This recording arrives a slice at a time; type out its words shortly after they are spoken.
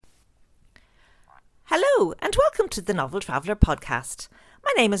Hello, and welcome to the Novel Traveller podcast.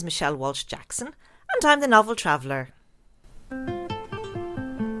 My name is Michelle Walsh-Jackson, and I'm the Novel Traveller.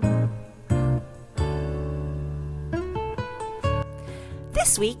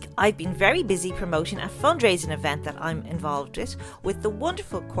 This week, I've been very busy promoting a fundraising event that I'm involved with the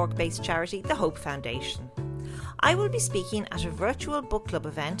wonderful Cork-based charity, the Hope Foundation. I will be speaking at a virtual book club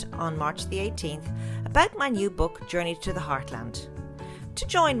event on March the 18th about my new book, Journey to the Heartland. To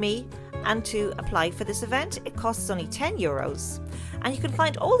join me and to apply for this event, it costs only €10, and you can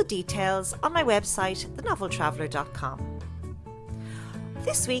find all the details on my website, thenoveltraveller.com.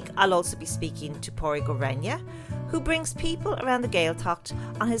 This week, I'll also be speaking to Pádraig Ó Rennne, who brings people around the Gaeltacht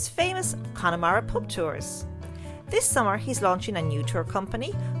on his famous Connemara pub tours. This summer, he's launching a new tour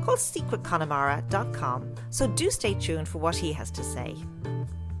company called secretconnemara.com, so do stay tuned for what he has to say.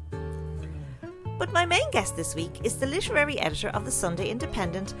 But my main guest this week is the literary editor of the Sunday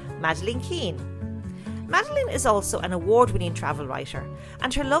Independent, Madeleine Keane. Madeleine is also an award-winning travel writer,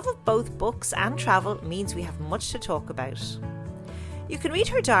 and her love of both books and travel means we have much to talk about. You can read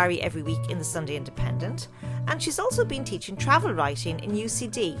her diary every week in the Sunday Independent, and she's also been teaching travel writing in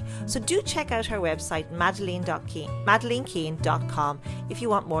UCD, so do check out her website madeleinekeane.com if you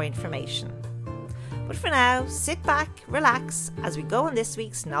want more information. But for now, sit back, relax, as we go on this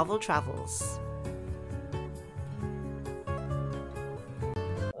week's Novel Travels.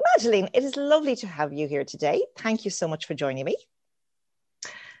 Madeleine, it is lovely to have you here today. Thank you so much for joining me.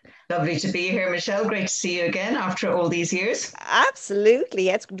 Lovely to be here, Michelle. Great to see you again after all these years.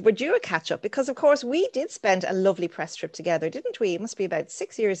 Absolutely. We're due a catch up because, of course, we did spend a lovely press trip together, didn't we? It must be about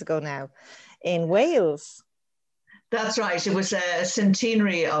 6 years ago now in Wales. That's right. It was a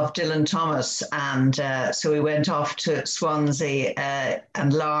centenary of Dylan Thomas. And so we went off to Swansea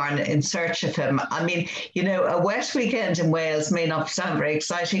and Larne in search of him. I mean, you know, a wet weekend in Wales may not sound very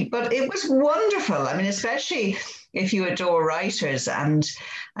exciting, but it was wonderful. I mean, especially if you adore writers. And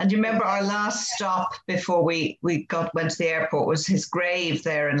you remember our last stop before we went to the airport was his grave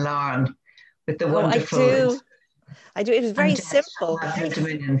there in Larne with the wonderful... I do. It was very simple.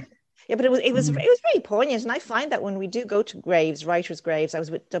 Yeah, but it was very poignant, and I find that when we do go to graves, writers' graves, I was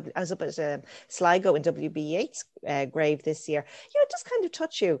up at Sligo in W.B. Yeats' grave this year. You know, it just kind of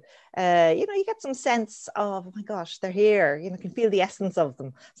touch you. You get some sense of, oh my gosh, they're here. You know, you can feel the essence of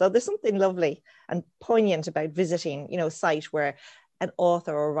them. So there's something lovely and poignant about visiting, you know, a site where an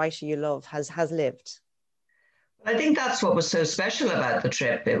author or a writer you love has lived. I think that's what was so special about the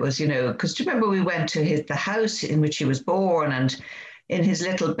trip. It was, you know, because do you remember we went to the house in which he was born, and in his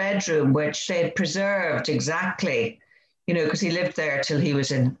little bedroom, which they had preserved exactly, you know, because he lived there till he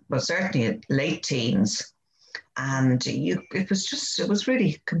was in, well, certainly late teens. And it was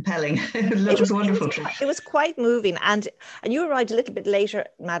really compelling. It was a wonderful trip. It was quite moving. And you arrived a little bit later,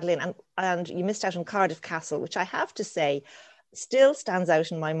 Madeleine, and you missed out on Cardiff Castle, which I have to say still stands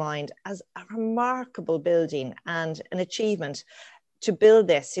out in my mind as a remarkable building and an achievement. To build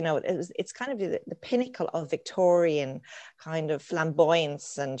this, you know, it's kind of the pinnacle of Victorian kind of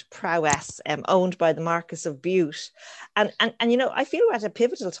flamboyance and prowess, owned by the Marquis of Bute. And you know, I feel we're at a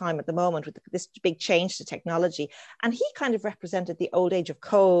pivotal time at the moment with this big change to technology. And he kind of represented the old age of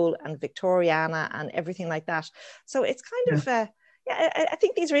coal and Victoriana and everything like that. So it's kind of, I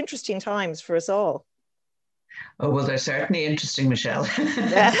think these are interesting times for us all. Oh, well, they're certainly interesting, Michelle.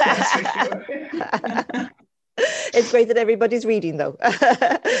 That's for sure. It's great that everybody's reading, though.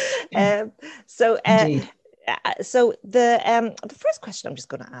 So the first question I'm just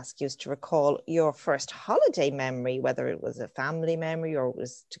going to ask you is to recall your first holiday memory, whether it was a family memory or it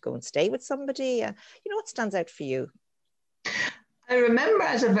was to go and stay with somebody. You know, what stands out for you? I remember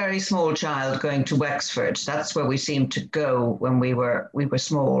as a very small child going to Wexford. That's where we seemed to go when we were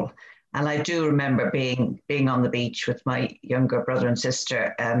small. And I do remember being on the beach with my younger brother and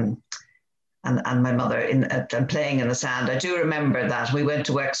sister. And my mother and playing in the sand. I do remember that. We went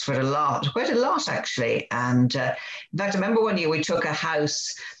to Wexford quite a lot actually. And in fact, I remember one year we took a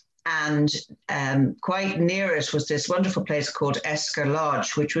house and quite near it was this wonderful place called Esker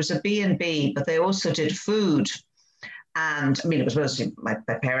Lodge, which was a B&B, but they also did food. And I mean, it was mostly my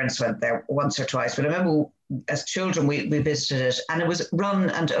parents went there once or twice, but I remember as children we visited it, and it was run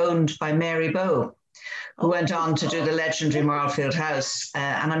and owned by Mary Bow, who went on to do the legendary Marlfield House.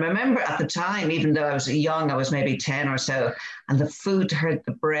 And I remember at the time, even though I was young, I was maybe 10 or so, and the food,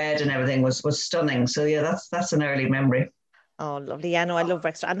 the bread and everything was stunning. So yeah, that's an early memory. Oh, lovely. Yeah, no, I love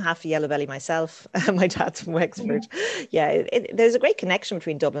Wexford. I'm half a Yellow Belly myself. My dad's from Wexford. Yeah, there's a great connection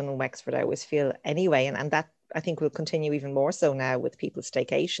between Dublin and Wexford, I always feel anyway. And that, I think, will continue even more so now with people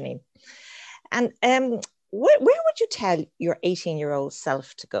staycationing. And where would you tell your 18-year-old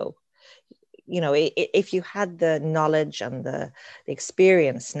self to go? if you had the knowledge and the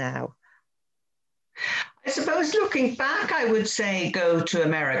experience now? I suppose looking back, I would say go to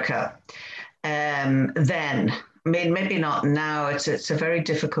America. Then, I mean, maybe not now. It's a very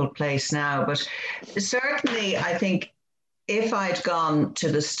difficult place now, but certainly, I think if I'd gone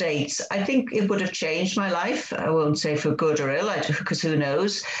to the States, I think it would have changed my life. I won't say for good or ill, because who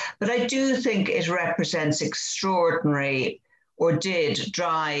knows. But I do think it represents extraordinary, or did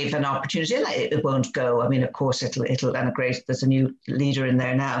drive an opportunity. And it won't go. I mean, of course, it'll and a great. There's a new leader in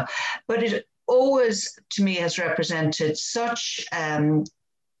there now, but it always, to me, has represented such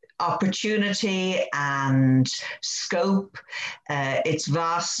opportunity and scope, its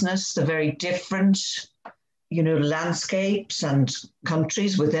vastness, the very different, landscapes and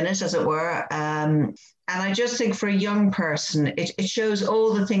countries within it, as it were. And I just think for a young person, it shows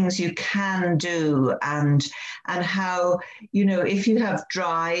all the things you can do and how, if you have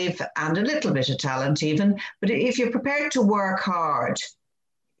drive and a little bit of talent even, but if you're prepared to work hard,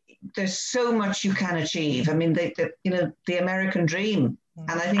 there's so much you can achieve. I mean, the American dream.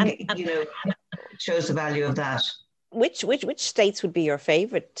 And I think, it shows the value of that. Which states would be your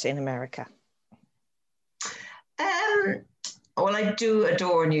favorite in America? Well, I do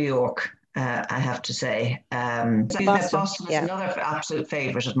adore New York, I have to say. Boston is another absolute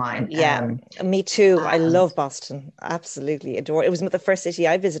favorite of mine. Yeah, me too. I love Boston. Absolutely adore it. Was the first city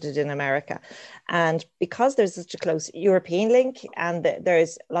I visited in America. And because there's such a close European link and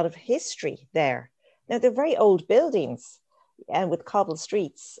there's a lot of history there. Now, they're very old buildings and with cobbled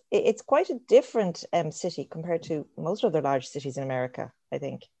streets. It's quite a different city compared to most other large cities in America, I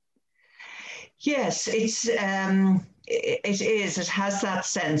think. Yes, it is. It has that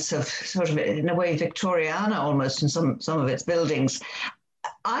sense of sort of, in a way, Victoriana almost in some of its buildings.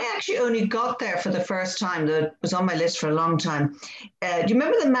 I actually only got there for the first time. That was on my list for a long time. Do you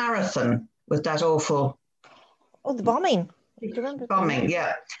remember the marathon with that awful? Oh, the bombing. Bombing,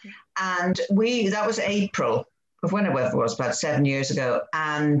 yeah. And that was April of whenever it was, about 7 years ago.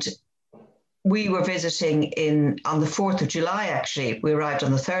 And we were visiting on the 4th of July, actually. We arrived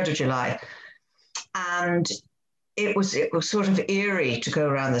on the 3rd of July. And it was sort of eerie to go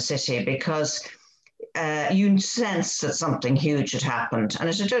around the city because you sense that something huge had happened. And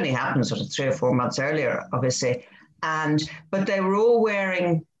it had only happened sort of 3 or 4 months earlier, obviously. But they were all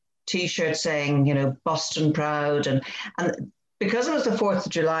wearing T-shirts saying, Boston proud. And because it was the 4th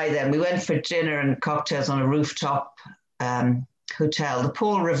of July then, we went for dinner and cocktails on a rooftop hotel, the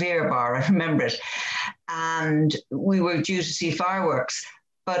Paul Revere bar, I remember it. And we were due to see fireworks.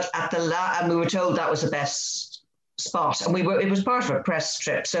 But and we were told that was the best spot. And it was part of a press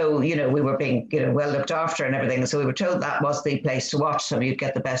trip. So, we were being, well looked after and everything. So we were told that was the place to watch. So you'd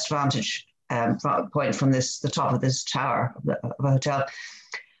get the best vantage point from the top of this tower of a hotel.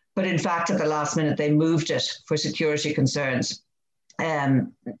 But in fact, at the last minute, they moved it for security concerns.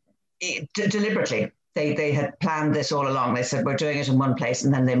 Deliberately. They had planned this all along. They said, we're doing it in one place,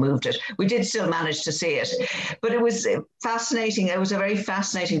 and then they moved it. We did still manage to see it. But it was fascinating. It was a very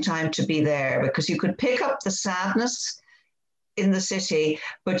fascinating time to be there because you could pick up the sadness in the city,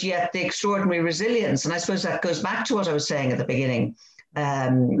 but yet the extraordinary resilience. And I suppose that goes back to what I was saying at the beginning.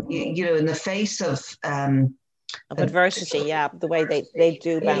 In the face of adversity, the way they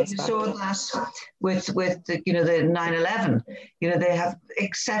do bounce back. You saw that with the 9/11. They have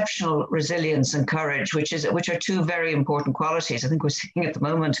exceptional resilience and courage, which are two very important qualities. I think we're seeing at the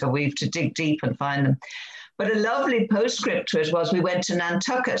moment how we have to dig deep and find them. But a lovely postscript to it was we went to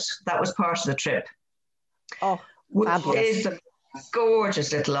Nantucket. That was part of the trip. Oh, fabulous! Which is a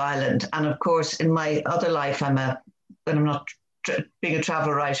gorgeous little island. And of course, in my other life, when I'm not being a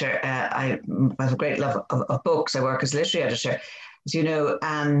travel writer, I have a great love of books. I work as literary editor, as you know,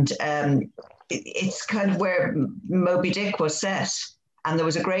 and it's kind of where Moby Dick was set. And there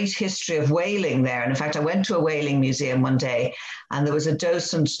was a great history of whaling there. And in fact, I went to a whaling museum one day and there was a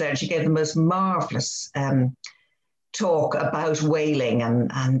docent there and she gave the most marvelous talk about whaling.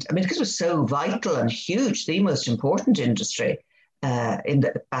 And I mean, because it was so vital and huge, the most important industry back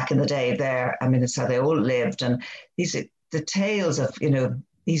in the day there. I mean, it's how they all lived. And the tales of,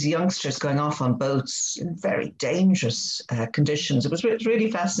 these youngsters going off on boats in very dangerous conditions. It was really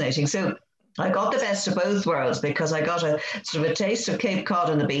fascinating. So I got the best of both worlds because I got a sort of a taste of Cape Cod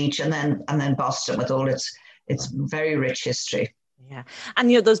on the beach and then Boston with all its very rich history. Yeah, and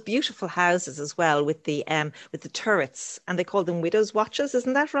those beautiful houses as well with the turrets, and they call them widows' watches,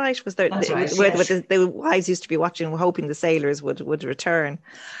 isn't that right? Was there where the wives used to be watching, hoping the sailors would return.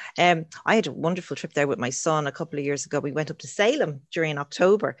 I had a wonderful trip there with my son a couple of years ago. We went up to Salem during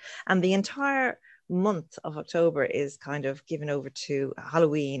October, and the entire month of October is kind of given over to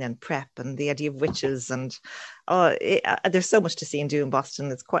Halloween and prep and the idea of witches, and there's so much to see and do in Boston.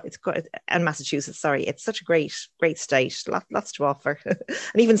 It's quite and Massachusetts. Sorry, it's such a great state. Lots to offer,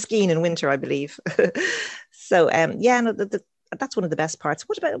 and even skiing in winter, I believe. So no, that's one of the best parts.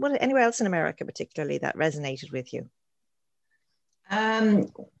 What about anywhere else in America, particularly that resonated with you?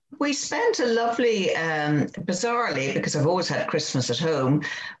 We spent a lovely, bizarrely, because I've always had Christmas at home,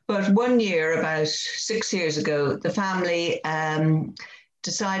 but one year, about 6 years ago, the family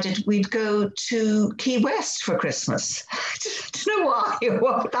decided we'd go to Key West for Christmas. I don't know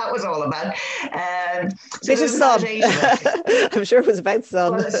what that was all about. So it was sun. I'm sure it was about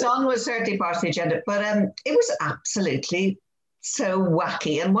sun. Well, the sun was certainly part of the agenda, but it was absolutely so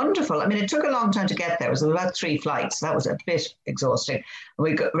wacky and wonderful. I mean, it took a long time to get there. It was about 3 flights. That was a bit exhausting. And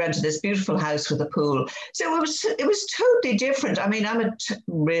we rented this beautiful house with a pool. So it was totally different. I mean, I'm a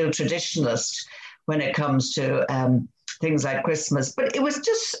real traditionalist when it comes to things like Christmas, but it was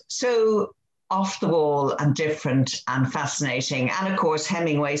just so off the wall and different and fascinating. And of course,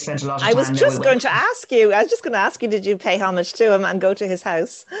 Hemingway spent a lot of time. I was just going to ask you, did you pay homage to him and go to his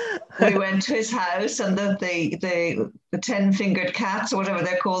house? We went to his house, and the 10-fingered cats or whatever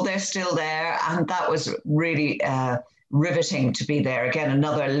they're called, they're still there. And that was really riveting to be there. Again,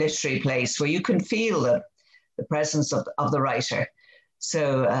 another literary place where you can feel the presence of the writer.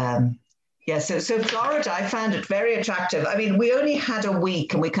 So, so Florida, I found it very attractive. I mean, we only had a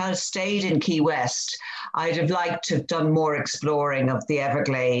week and we kind of stayed in Key West. I'd have liked to have done more exploring of the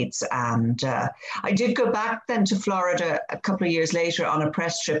Everglades. And I did go back then to Florida a couple of years later on a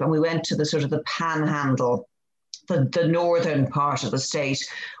press trip, and we went to the sort of the Panhandle, the northern part of the state,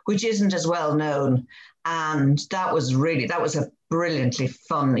 which isn't as well known. And that was a brilliantly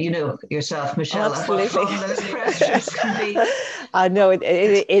fun, you know yourself, Michelle, absolutely. What fun those press trips can be. I know it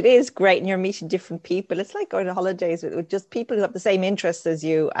is great, and you're meeting different people. It's like going to holidays with just people who have the same interests as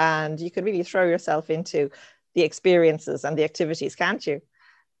you, and you can really throw yourself into the experiences and the activities, can't you?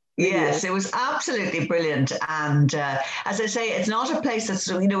 Yes, it was absolutely brilliant. And as I say, it's not a place that's,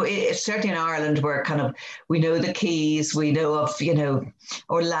 it's certainly in Ireland where we know the Keys, we know of,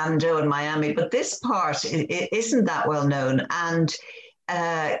 Orlando and Miami, but this part it isn't that well known. And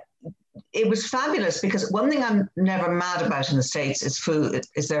it was fabulous because one thing I'm never mad about in the States is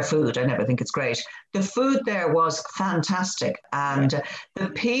their food. I never think it's great. The food there was fantastic, and the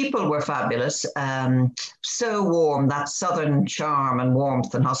people were fabulous. So warm, that southern charm and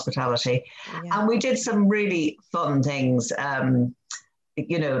warmth and hospitality. Yeah. And we did some really fun things.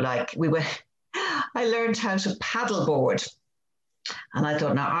 Like I learned how to paddleboard. And I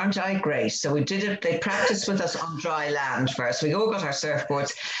thought, now, aren't I great? So we did it. They practiced with us on dry land first. We all got our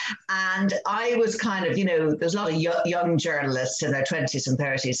surfboards. And I was kind of, there's a lot of young journalists in their 20s and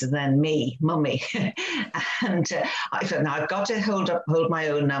 30s, and then me, mummy. And I thought, now I've got to hold my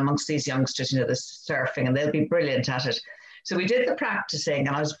own now amongst these youngsters, the surfing, and they'll be brilliant at it. So we did the practicing,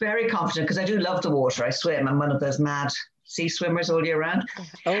 and I was very confident because I do love the water. I swim. I'm one of those mad sea swimmers all year round.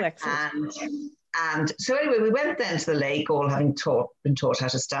 Oh, excellent. And so anyway, we went then to the lake, all having been taught how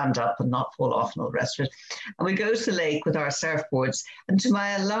to stand up and not fall off and all the rest of it. And we go to the lake with our surfboards. And to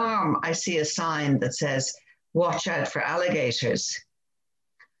my alarm, I see a sign that says, "Watch out for alligators."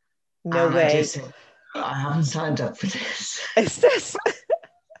 No way. I just said, I haven't signed up for this. Is this? I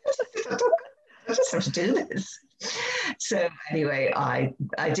just have to do this. So anyway,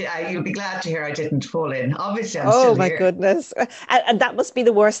 you'll be glad to hear I didn't fall in. Obviously, I'm still here. Oh my goodness! And that must be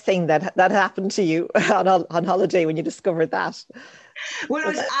the worst thing that happened to you on holiday when you discovered that. Well,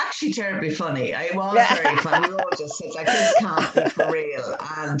 it was actually terribly funny. It was very funny. We all just said, like, this can't be for real.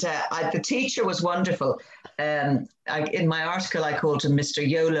 And the teacher was wonderful. In my article, I called him Mr.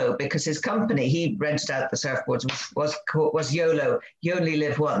 YOLO because his company, he rented out the surfboards, was YOLO. You only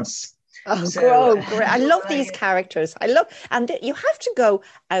live once. Oh, great. I love these characters. And you have to go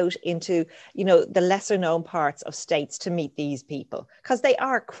out into, the lesser known parts of states to meet these people because they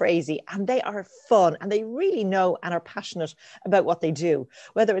are crazy and they are fun and they really know and are passionate about what they do,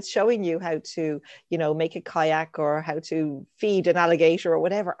 whether it's showing you how to, make a kayak or how to feed an alligator or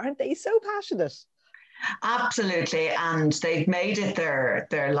whatever. Aren't they so passionate? Absolutely, and they've made it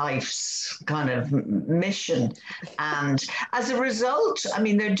their life's kind of mission, and as a result, I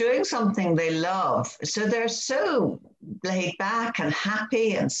mean, they're doing something they love, so they're so laid back and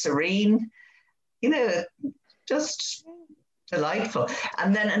happy and serene, just delightful.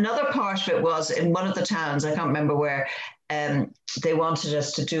 And then another part of it was in one of the towns, I can't remember where, they wanted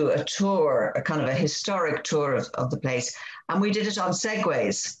us to do a tour, a kind of a historic tour of the place, and we did it on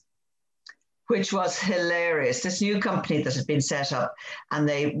segways, which was hilarious. This new company that had been set up, and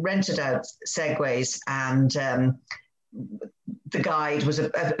they rented out Segways, and the guide was a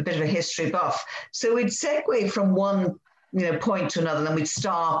bit of a history buff. So we'd segue from one point to another, and then we'd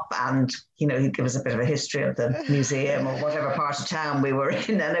stop and, he'd give us a bit of a history of the museum or whatever part of town we were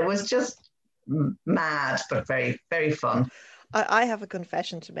in. And it was just mad, but very, very fun. I have a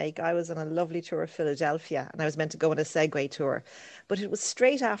confession to make. I was on a lovely tour of Philadelphia, and I was meant to go on a Segway tour, but it was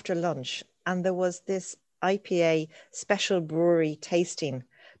straight after lunch, and there was this IPA special brewery tasting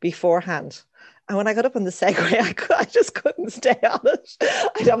beforehand. And when I got up on the Segway, I just couldn't stay on it.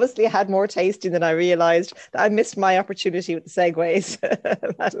 I'd obviously had more tasting than I realised. That I missed my opportunity with the Segways.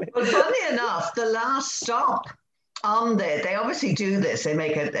 Well, funny enough, the last stop on they obviously do this, they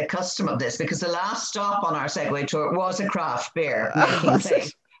make a custom of this, because the last stop on our Segway tour was a craft beer making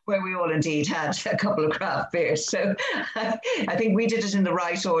place, where we all indeed had a couple of craft beers. So I think we did it in the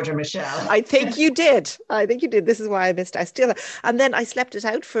right order, Michelle. I think you did. This is why I missed it. And then I slept it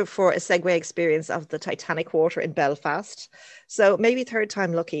out for a Segway experience of the Titanic water in Belfast. So maybe third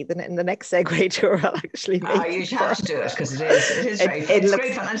time lucky. Then in the next Segway tour, I'll actually make you have to do it, because it is very fun. It's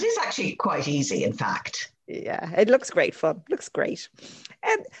great fun. And it is actually quite easy, in fact. Yeah, it looks great fun. Looks great.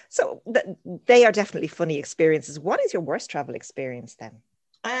 And so they are definitely funny experiences. What is your worst travel experience then?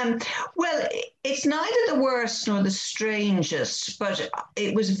 Well, it's neither the worst nor the strangest, but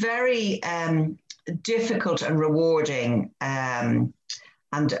it was very difficult and rewarding and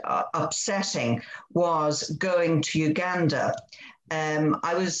upsetting, was going to Uganda.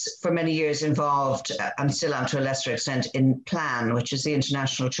 I was for many years involved, and still am to a lesser extent, in PLAN, which is the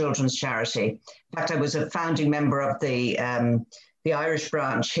International Children's Charity. In fact, I was a founding member of the Irish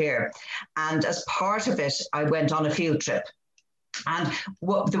branch here. And as part of it, I went on a field trip. And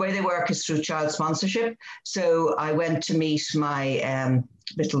the way they work is through child sponsorship. So I went to meet my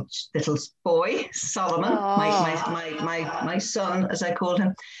little boy, Solomon, my son, as I called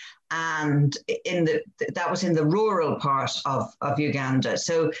him. And that was in the rural part of Uganda.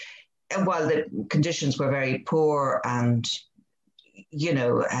 So while the conditions were very poor and,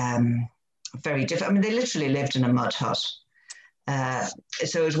 very different, I mean, they literally lived in a mud hut.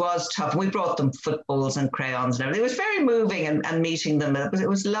 So it was tough. We brought them footballs and crayons and everything. It was very moving and meeting them. It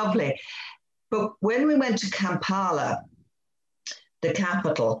was lovely. But when we went to Kampala, the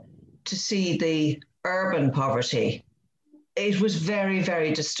capital, to see the urban poverty, it was very,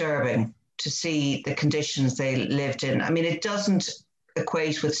 very disturbing to see the conditions they lived in. I mean, it doesn't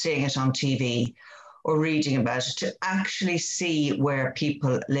equate with seeing it on TV or reading about it, to actually see where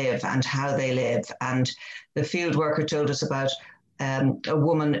people live and how they live. And the field worker told us about a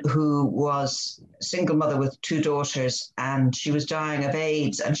woman who was a single mother with 2 daughters, and she was dying of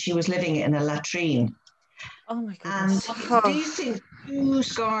AIDS, and she was living in a latrine. Oh my goodness. And these things do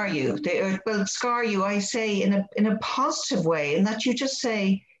scar you. Scar you, I say, in a positive way, in that you just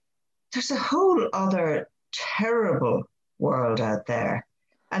say, there's a whole other terrible world out there.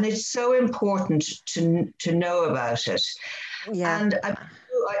 And it's so important to know about it. Yeah. And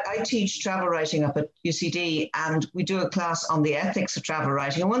I teach travel writing up at UCD, and we do a class on the ethics of travel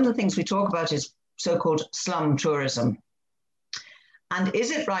writing. And one of the things we talk about is so-called slum tourism. And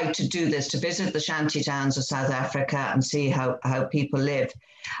is it right to do this, to visit the shanty towns of South Africa and see how people live?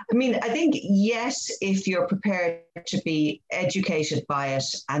 I mean, I think, yes, if you're prepared to be educated by it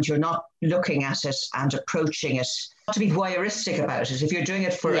and you're not looking at it and approaching it, not to be voyeuristic about it, if you're doing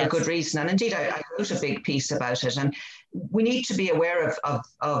it for a good reason. And indeed, I wrote a big piece about it. And we need to be aware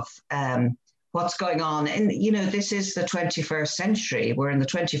of what's going on. And, this is the 21st century. We're in the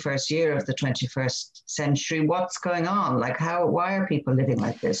 21st year of the 21st century. What's going on? Like, why are people living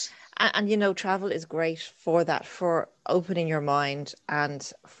like this? And travel is great for that, for opening your mind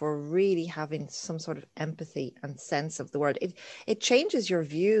and for really having some sort of empathy and sense of the world. It changes your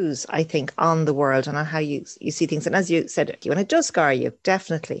views, I think, on the world and on how you see things. And as you said, and it does scar you,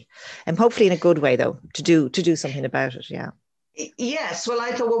 definitely. And hopefully in a good way, though, to do something about it. Yeah. Yes. Well,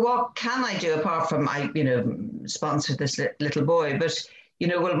 I thought, what can I do apart from I sponsored this little boy? But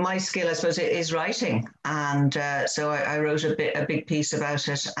my skill, I suppose, is writing, and so I wrote a big piece about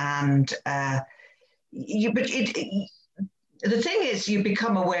it. And the thing is, you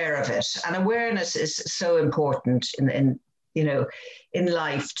become aware of it, and awareness is so important in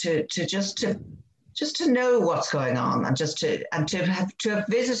life to know what's going on, and to have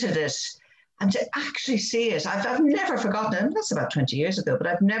visited it. And to actually see it, I've never forgotten it. That's about 20 years ago, but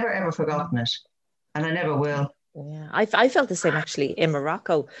I've never, ever forgotten it. And I never will. Yeah, I felt the same actually in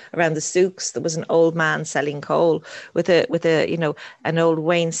Morocco around the souks. There was an old man selling coal with a an old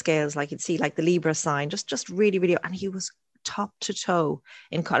weighing scales, like you'd see, like the Libra sign, just really, really, and he was top to toe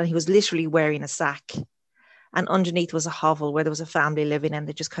in cotton. He was literally wearing a sack. And underneath was a hovel where there was a family living, and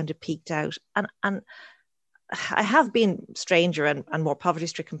they just kind of peeked out. And I have been stranger and more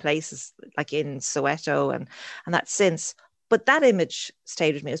poverty-stricken places, like in Soweto and that since. But that image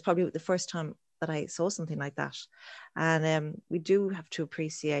stayed with me. It was probably the first time that I saw something like that. And we do have to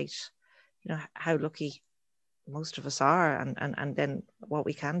appreciate, how lucky most of us are. And then what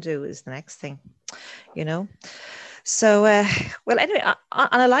we can do is the next thing, So, well, anyway,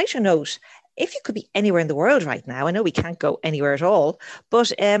 on a lighter note, if you could be anywhere in the world right now, I know we can't go anywhere at all,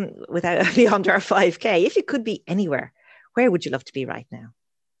 but without beyond our 5K, if you could be anywhere, where would you love to be right now?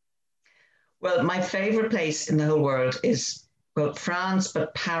 Well, my favorite place in the whole world is, well, France,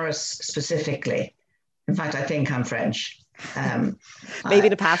 but Paris specifically. In fact, I think I'm French. Maybe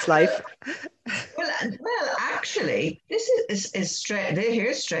in a past life. Well, actually, this is strange.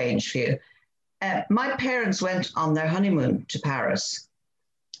 Here's strange for you. My parents went on their honeymoon to Paris,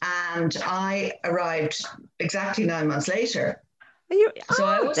 and I arrived exactly 9 months later.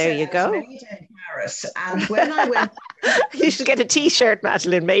 There you go. Made in Paris, and when I went, you should get a T-shirt,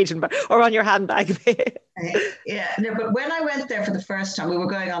 Madeleine, made in, or on your handbag. But when I went there for the first time, we were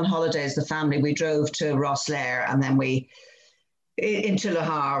going on holidays. The family, we drove to Rosslare, and then we into Le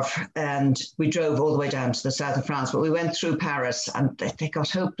Havre, and we drove all the way down to the south of France. But we went through Paris, and they got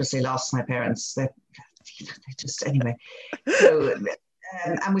hopelessly lost. My parents, they just anyway. So.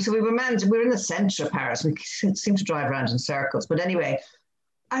 And we were in the centre of Paris. We seemed to drive around in circles. But anyway,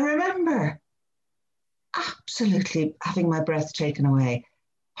 I remember absolutely having my breath taken away.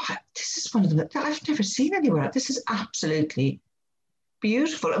 This is one of them I've never seen anywhere. This is absolutely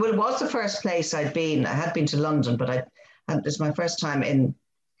beautiful. Well, it was the first place I'd been. I had been to London, but it was my first time in,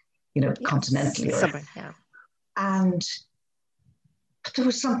 continental Europe. Yeah. And there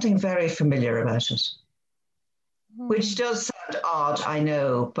was something very familiar about it. Which does sound odd, I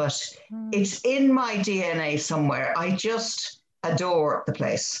know, but it's in my DNA somewhere. I just adore the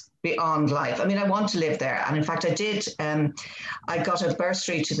place beyond life. I mean, I want to live there. And in fact, I did. I got a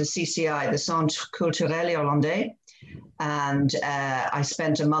bursary to the CCI, the Centre Culturel Hollandais. And I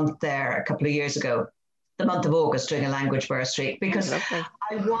spent a month there a couple of years ago, the month of August, doing a language bursary, because I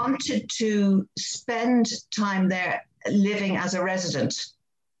wanted to spend time there living as a resident,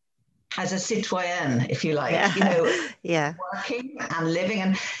 as a citoyenne, if you like, working and living.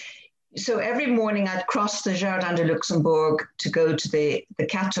 And so every morning I'd cross the Jardin de Luxembourg to go to the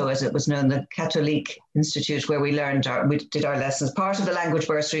Cato, as it was known, the Catholique Institute, where we did our lessons. Part of the language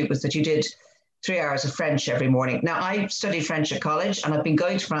bursary was that you did 3 hours of French every morning. Now, I studied French at college, and I've been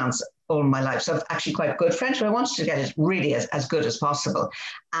going to France all my life, so I've actually quite good French, but I wanted to get it really as good as possible.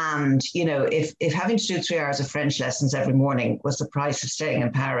 And, if having to do 3 hours of French lessons every morning was the price of staying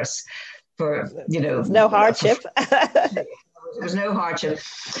in Paris for, no hardship. There was no hardship.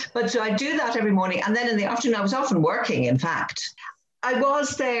 But so I do that every morning. And then in the afternoon, I was often working, in fact. I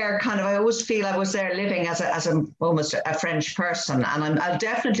was there I always feel I was there living as almost a French person. And I'll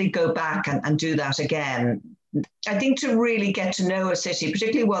definitely go back and do that again. I think to really get to know a city,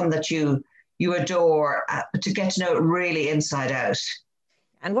 particularly one that you adore, to get to know it really inside out.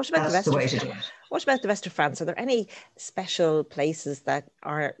 And what about That's the way to do it. What about the rest of France? Are there any special places that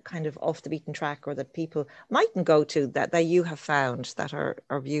are kind of off the beaten track, or that people mightn't go to, that you have found that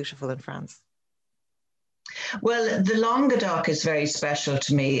are beautiful in France? Well, the Languedoc is very special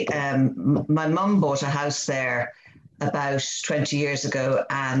to me. My mum bought a house there about 20 years ago,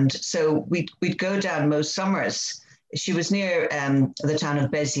 and so we'd go down most summers. She was near the town of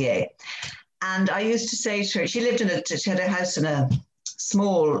Béziers, and I used to say to her, she had a house in a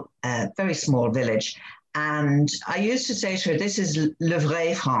small, very small village, and I used to say to her, this is le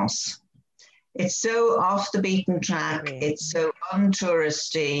vrai France. It's so off the beaten track, it's so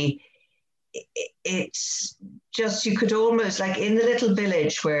untouristy. It's just, you could almost, like in the little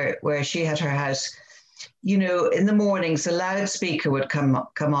village where she had her house, in the mornings, the loudspeaker would come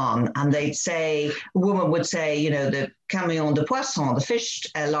on, and a woman would say, the camion de poisson, the fish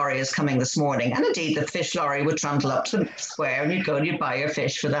lorry is coming this morning. And indeed, the fish lorry would trundle up to the square, and you'd go and you'd buy your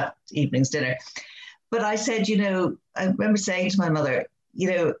fish for that evening's dinner. But I said, I remember saying to my mother,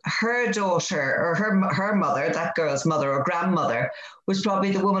 her daughter, or her mother, that girl's mother or grandmother, was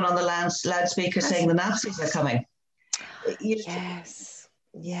probably the woman on the loudspeaker saying the Nazis are coming. Yes.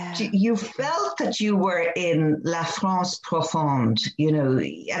 Yeah. You felt that you were in La France profonde,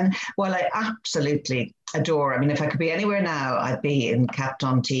 and while I absolutely adore, I mean, if I could be anywhere now, I'd be in Cap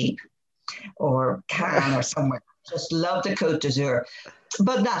d'Antibes or Cannes or somewhere. Just love the Côte d'Azur.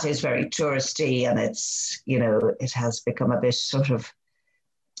 But that is very touristy, and it's, it has become a bit sort of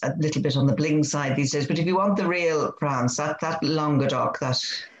a little bit on the bling side these days. But if you want the real France, that Languedoc, that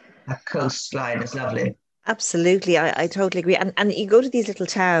coastline is lovely. Absolutely, I totally agree. And you go to these little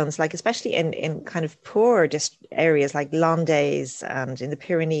towns, like especially in kind of poor just areas like Landes and in the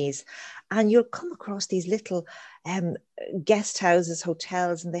Pyrenees, and you'll come across these little um, guest houses,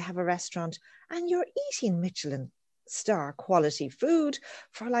 hotels, and they have a restaurant, and you're eating Michelin star quality food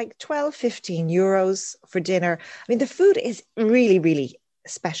for like 12, 15 euros for dinner. I mean, the food is really, really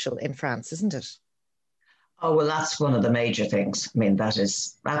special in France, isn't it? Oh, well, that's one of the major things. I mean, that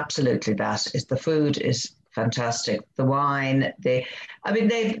is absolutely that is the food is fantastic. The wine, I mean,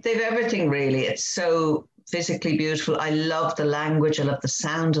 they've everything really. It's so physically beautiful. I love the language. I love the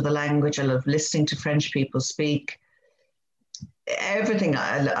sound of the language. I love listening to French people speak. Everything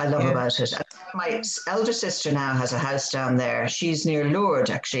I love Yeah. about it. My elder sister now has a house down there. She's near Lourdes,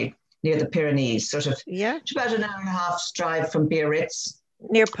 actually, near the Pyrenees, sort of. Yeah. It's about an hour and a half's drive from Biarritz.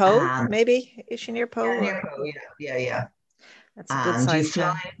 Near Po, And maybe? Is she near Po? yeah, near Po, yeah. That's a good And you size fly.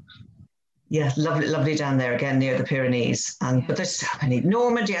 town. Yeah, lovely down there again near the Pyrenees. And Yeah. but there's so many.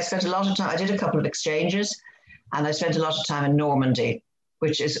 Normandy, I spent a lot of time. I did a couple of exchanges, and I spent a lot of time in Normandy,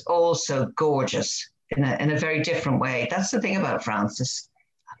 which is also gorgeous in a very different way. That's the thing about France.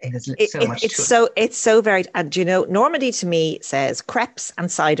 I think there's so much to it. It's so varied. And you know, Normandy to me says crepes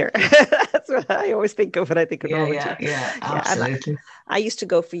and cider. That's what I always think of when I think of Normandy. Yeah, Yeah, and absolutely. I used to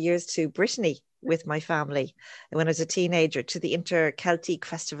go for years to Brittany with my family when I was a teenager to the Inter-Celtic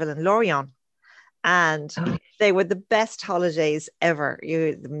Festival in Lorient. And they were the best holidays ever.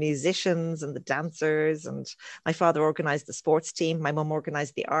 The musicians and the dancers, and my father organized the sports team. My mum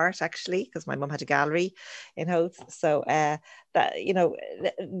organized the art, actually, because my mum had a gallery in Howth. So that, you know,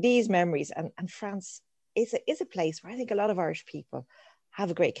 these memories, and France is a place where I think a lot of Irish people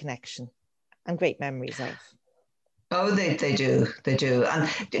have a great connection and great memories of. Oh, they do. And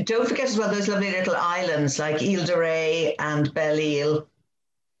don't forget as well those lovely little islands like Ile de Ré and Belle Ile.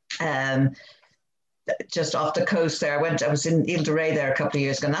 Just off the coast there. I was in Ile de Ré there a couple of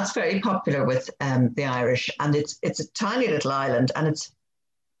years ago, and that's very popular with the Irish. And it's a tiny little island, and it's,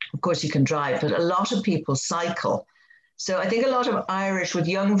 of course, you can drive, but a lot of people cycle. So I think a lot of Irish with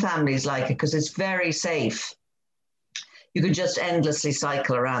young families like it because it's very safe. You can just endlessly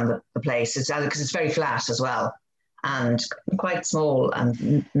cycle around the place. It's because it's very flat as well, and quite small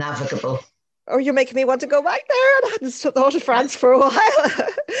and navigable. Or you're making me want to go back there. And I hadn't thought of France for a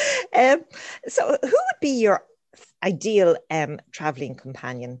while. So who would be your ideal traveling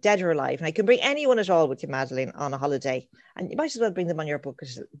companion, dead or alive? And I can bring anyone at all with you, Madeleine, on a holiday. And you might as well bring them on your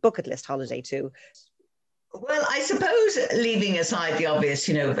bucket list holiday too. Well, I suppose leaving aside the obvious,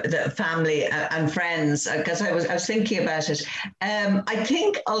 you know, the family and friends, because I was thinking about it. I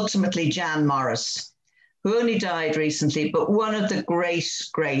think ultimately Jan Morris, who only died recently, but one of the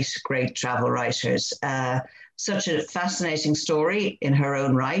great travel writers. Such a fascinating story in her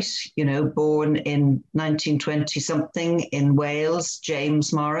own right, you know, born in 1920 something in Wales,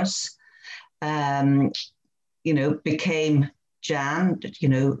 James Morris, you know, became Jan, you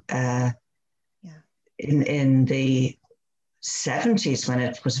know, in the 70s when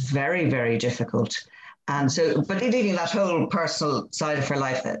it was very, very difficult. And so, but leaving that whole personal side of her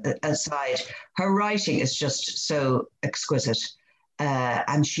life aside, her writing is just so exquisite.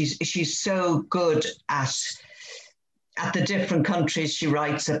 And she's so good at the different countries she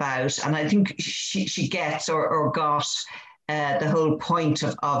writes about. And I think she gets or got the whole point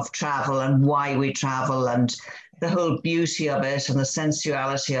of travel and why we travel and the whole beauty of it and the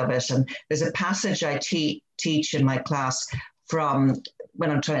sensuality of it. And there's a passage I teach in my class from when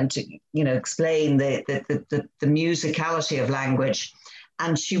I'm trying to, you know, explain the musicality of language.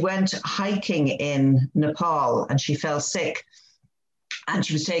 And she went hiking in Nepal and she fell sick and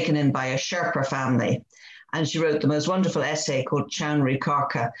she was taken in by a Sherpa family. And she wrote the most wonderful essay called Chaunri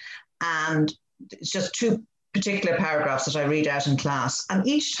Karka. And it's just two particular paragraphs that I read out in class. And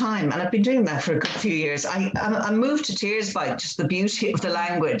each time, and I've been doing that for a good few years, I'm moved to tears by just the beauty of the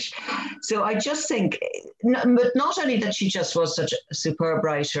language. So I just think, but not only that she just was such a superb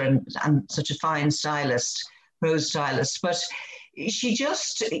writer and such a fine stylist, prose stylist, but she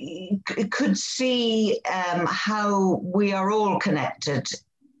just could see how we are all connected,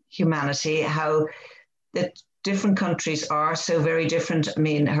 humanity, how that different countries are so very different. I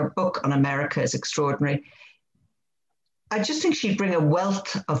mean, her book on America is extraordinary. I just think she'd bring a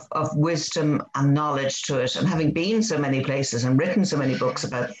wealth of wisdom and knowledge to it, and having been so many places and written so many books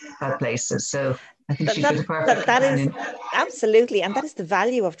about places. So I think she'd be the perfect companion. That is absolutely, and that is the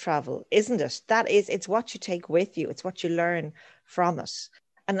value of travel, isn't it? It's what you take with you. It's what you learn from it.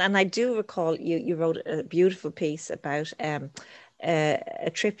 And I do recall you wrote a beautiful piece about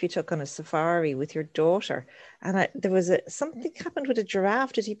a trip you took on a safari with your daughter, and there was something happened with a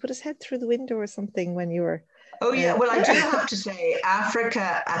giraffe. Did he put his head through the window or something when you were? Oh yeah, well, I do have to say,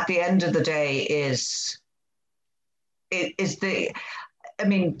 Africa at the end of the day is the. I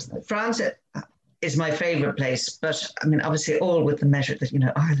mean, France is my favorite place, but I mean, obviously, all with the measure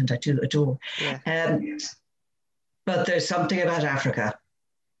that Ireland I do adore. Yeah. But there's something about Africa.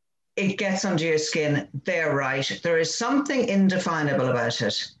 It gets under your skin. They're right. There is something indefinable about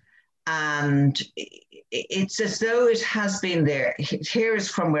it, and it's as though it has been there. Here is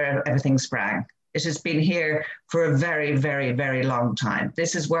from where everything sprang. It has been here for a very, very, very long time.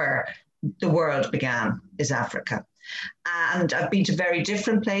 This is where the world began, is Africa. And I've been to very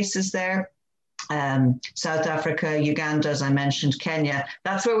different places there. South Africa, Uganda, as I mentioned, Kenya.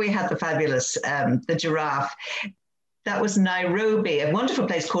 That's where we had the fabulous, the giraffe. That was Nairobi, a wonderful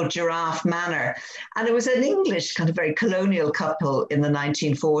place called Giraffe Manor. And it was an English kind of very colonial couple in the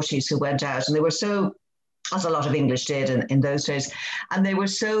 1940s who went out. And they were so, as a lot of English did in those days, and they were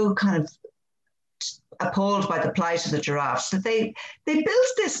so kind of appalled by the plight of the giraffes that they built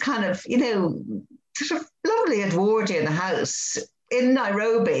this kind of, sort of lovely Edwardian house in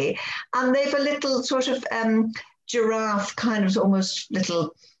Nairobi. And they've a little sort of giraffe kind of almost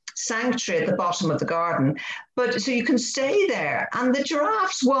little sanctuary at the bottom of the garden. But so you can stay there and the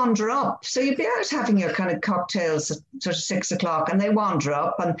giraffes wander up. So you'd be out having your kind of cocktails at sort of 6 o'clock and they wander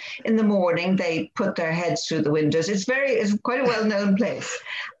up, and in the morning they put their heads through the windows. It's quite a well-known place.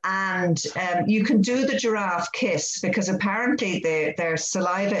 And you can do the giraffe kiss because apparently their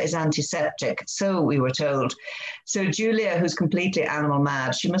saliva is antiseptic. So we were told. So Julia, who's completely animal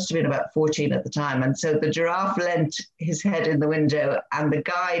mad, she must have been about 14 at the time. And so the giraffe leant his head in the window and the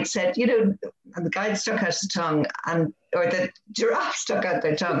guide said, and the guide stuck out his tongue or the giraffe stuck out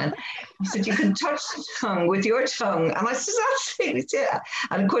their tongue and he said, you can touch the tongue with your tongue. And I said, absolutely, yeah.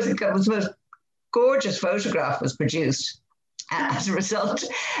 And of course, it was the most gorgeous photograph was produced as a result.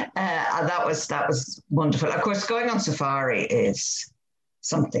 And that was wonderful. Of course, going on safari is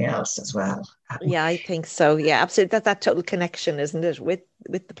something else as well. Yeah, I think so. Yeah, absolutely. That total connection, isn't it, with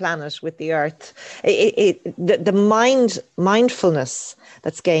the planet, with the earth. The mindfulness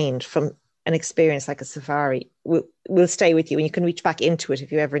that's gained from an experience like a safari will stay with you, and you can reach back into it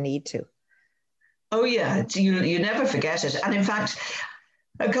if you ever need to. Oh yeah, you never forget it. And in fact,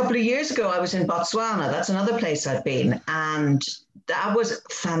 a couple of years ago, I was in Botswana. That's another place I've been, and that was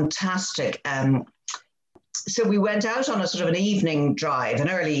fantastic. So we went out on a sort of an early evening drive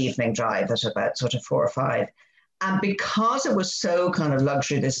at about sort of 4 or 5. And because it was so kind of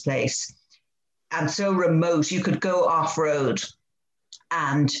luxury, this place, and so remote, you could go off-road.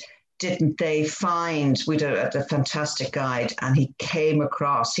 And didn't they find, we had a fantastic guide, and he came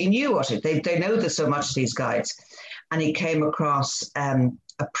across, he knew they know this so much, these guides, and he came across a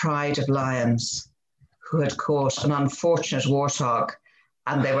pride of lions who had caught an unfortunate warthog,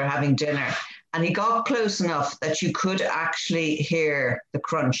 and they were having dinner. And he got close enough that you could actually hear the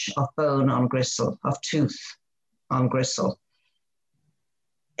crunch of bone on gristle, of tooth on gristle.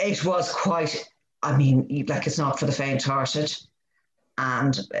 It was quite, it's not for the faint-hearted.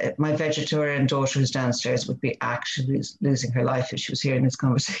 And my vegetarian daughter who's downstairs would be actually losing her life if she was hearing this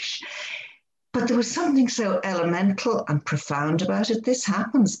conversation. But there was something so elemental and profound about it. This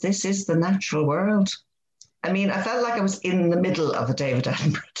happens. This is the natural world. I felt like I was in the middle of a David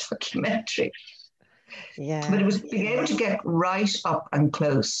Attenborough documentary. Yeah. But it was being able to get right up and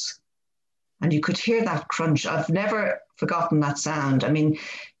close. And you could hear that crunch. I've never forgotten that sound.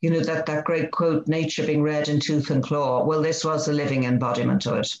 That great quote, nature being red in tooth and claw. Well, this was a living embodiment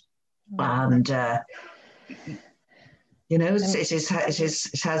of it. And,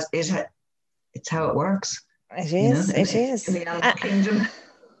 it's how it works. It is. It is. In the animal kingdom.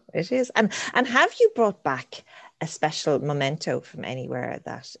 It is. And have you brought back a special memento from anywhere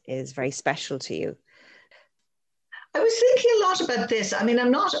that is very special to you? I was thinking a lot about this.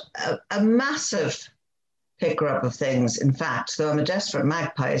 I'm not a massive picker up of things, in fact, though I'm a desperate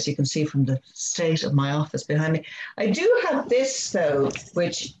magpie, as you can see from the state of my office behind me. I do have this, though,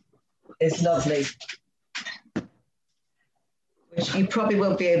 which is lovely, which you probably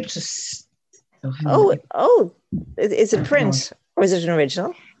won't be able to... Is it print or is it an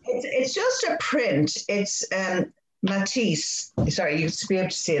original? It's just a print. It's Matisse. Sorry, you used to be able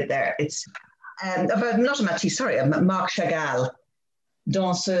to see it there. It's not a Matisse, sorry, a Marc Chagall,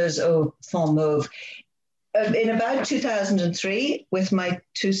 Danseuse au fond mauve. In about 2003, with my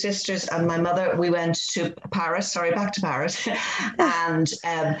two sisters and my mother, we went to Paris, back to Paris. And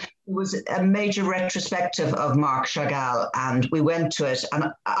it was a major retrospective of Marc Chagall. And we went to it.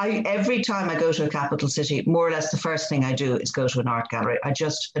 And every time I go to a capital city, more or less the first thing I do is go to an art gallery. I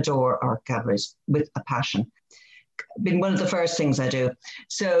just adore art galleries with a passion. Been one of the first things I do.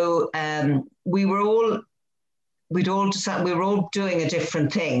 So we were all doing a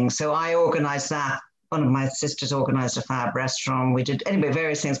different thing. So I organized that. One of my sisters organized a fab restaurant. We did, anyway,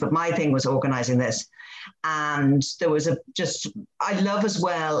 various things, but my thing was organizing this. And there was I love as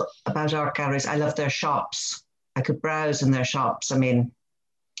well about art galleries, I love their shops. I could browse in their shops. I mean,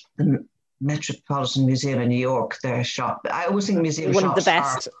 the Metropolitan Museum in New York, their shop. I always think museum one shops of the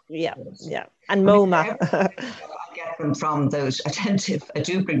best. Yeah. And MoMA. I get them from those attentive. I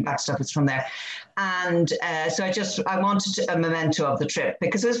do bring back stuff. It's from there. And so I wanted a memento of the trip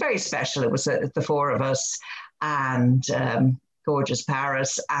because it was very special. It was the four of us and gorgeous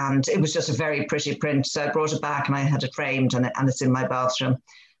Paris. And it was just a very pretty print. So I brought it back and I had it framed and it's in my bathroom.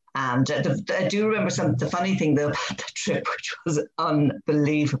 And I do remember the funny thing though about the trip, which was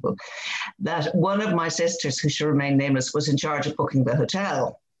unbelievable, that one of my sisters, who should remain nameless, was in charge of booking the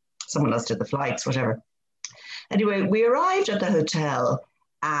hotel. Someone else did the flights, whatever. Anyway, we arrived at the hotel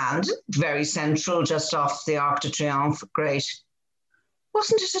and very central, just off the Arc de Triomphe, great.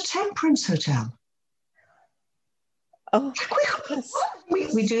 Wasn't it a temperance hotel? Oh,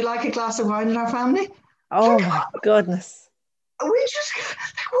 we do like a glass of wine in our family. Oh my goodness. We just,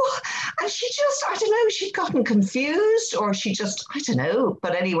 what? And she just, I don't know, she'd gotten confused or she just, I don't know.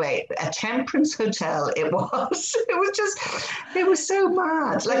 But anyway, a temperance hotel it was. It was so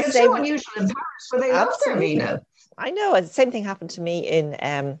mad. Like it's so unusual in Paris where they love their vino. I know. The same thing happened to me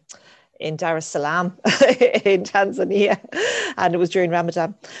in Dar es Salaam in Tanzania, and it was during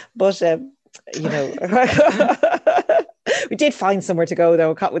Ramadan. But you know, we did find somewhere to go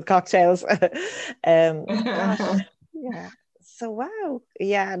though with cocktails. Yeah. So wow,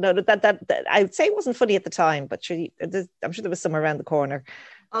 yeah. No, that I would say it wasn't funny at the time, but I'm sure there was somewhere around the corner.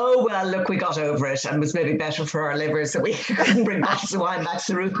 Oh, well, look, we got over it and it was maybe better for our livers that we couldn't bring bottles of wine back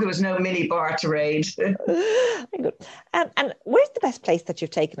to the room. There was no mini bar to raid. Very good. And where's the best place that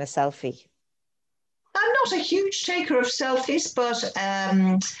you've taken a selfie? I'm not a huge taker of selfies, but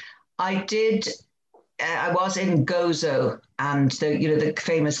I was in Gozo and the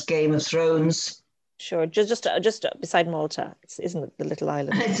famous Game of Thrones. Sure, just beside Malta, isn't it, the little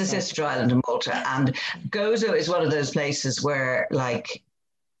island? It's a sister island in Malta. And Gozo is one of those places where, like,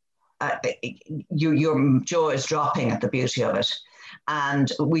 your jaw is dropping at the beauty of it.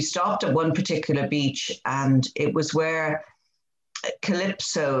 And we stopped at one particular beach, and it was where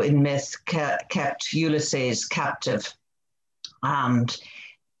Calypso in myth kept Ulysses captive. And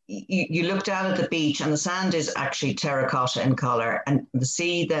you look down at the beach and the sand is actually terracotta in color and the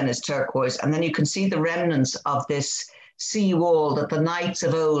sea then is turquoise. And then you can see the remnants of this sea wall that the knights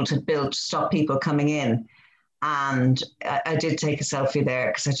of old had built to stop people coming in. And I did take a selfie there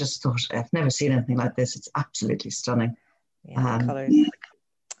because I just thought, I've never seen anything like this. It's absolutely stunning. Yeah, the colours.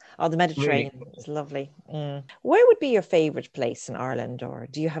 Oh, the Mediterranean is lovely. Where would be your favourite place in Ireland, or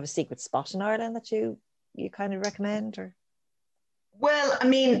do you have a secret spot in Ireland that you kind of recommend? Or well, I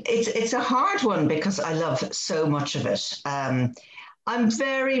mean, it's a hard one because I love so much of it. I'm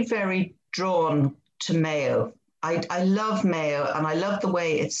very, very drawn to Mayo. I love Mayo and I love the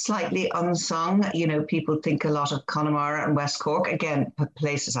way it's slightly unsung. You know, people think a lot of Connemara and West Cork, again,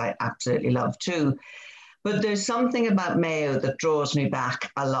 places I absolutely love too. But there's something about Mayo that draws me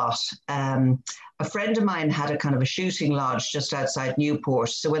back a lot. A friend of mine had a kind of a shooting lodge just outside Newport.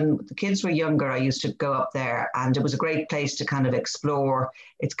 So when the kids were younger, I used to go up there and it was a great place to kind of explore.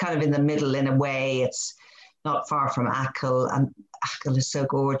 It's kind of in the middle in a way. It's not far from Achill, and Achill is so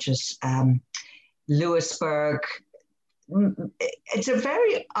gorgeous. Lewisburg. It's a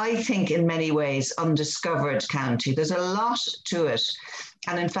very, I think, in many ways, undiscovered county. There's a lot to it.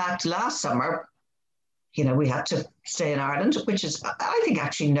 And in fact, last summer, you know, we had to stay in Ireland, which is, I think,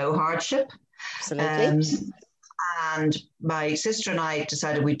 actually no hardship. Absolutely. And my sister and I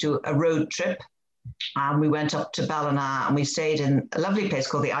decided we'd do a road trip. And we went up to Ballina and we stayed in a lovely place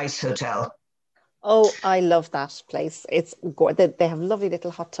called the Ice Hotel. Oh, I love that place. It's they have lovely little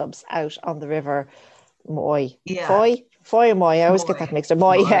hot tubs out on the river Moy. Yeah. Foy or Moy. I always get that mixed up.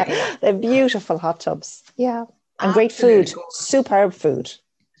 Moy, yeah. They're beautiful hot tubs. Yeah. And great food. Superb food.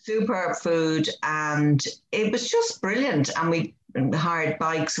 Superb food, and it was just brilliant. And we hired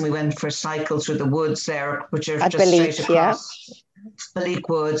bikes and we went for a cycle through the woods there, which are at just Belique, straight across Belique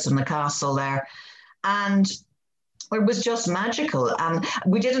Woods and the castle there. And It was just magical. And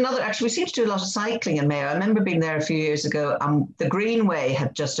we seem to do a lot of cycling in Mayo. I remember being there a few years ago. The Greenway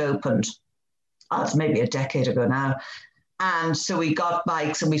had just opened. Oh, it's maybe a decade ago now. And so we got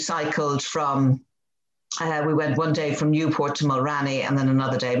bikes and we cycled we went one day from Newport to Mulranny and then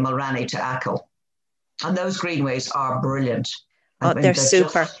another day Mulranny to Achill. And those greenways are brilliant. Oh, they're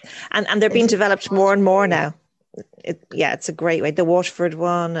super. And they're being developed more and more now. It's a great way. The Waterford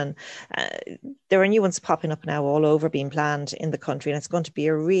one, and there are new ones popping up now all over, being planned in the country, and it's going to be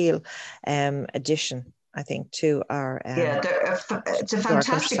a real addition, I think, to our it's a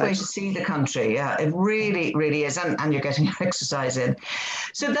fantastic way to see the country. Yeah, it really, really is, and you're getting your exercise in.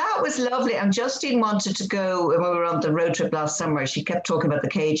 So that was lovely. And Justine wanted to go when we were on the road trip last summer. She kept talking about the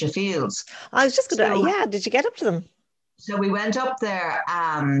Cage of Fields. I was just going to. Did you get up to them? So we went up there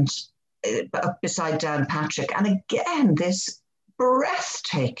and beside Downpatrick, and again this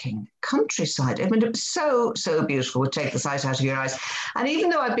breathtaking countryside. I mean, it was so, so beautiful. Would take the sight out of your eyes. And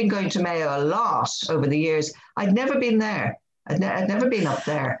even though I've been going to Mayo a lot over the years, I'd never been there. I'd never been up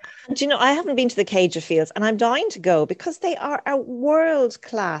there. Do you know, I haven't been to the Cage of Fields, and I'm dying to go because they are a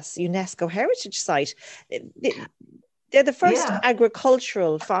world-class UNESCO heritage site. They're the first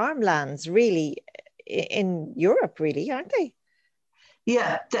agricultural farmlands, really, in Europe, really, aren't they?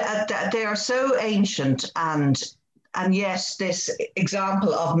 Yeah, they are so ancient, and yes, this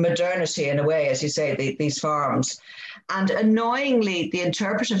example of modernity in a way, as you say, these farms. And annoyingly, the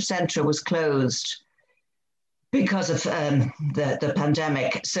interpretive centre was closed because of the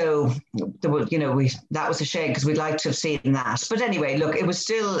pandemic. So that was a shame because we'd like to have seen that. But anyway, look, it was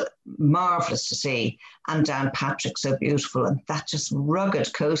still marvellous to see, and Downpatrick so beautiful, and that just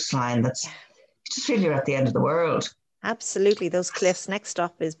rugged coastline. You just feel you're at the end of the world. Absolutely. Those cliffs. Next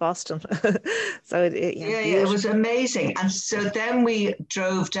stop is Boston. So it was amazing. And so then we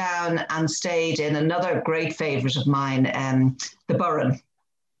drove down and stayed in another great favourite of mine, the Burren.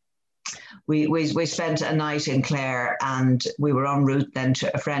 We spent a night in Clare, and we were en route then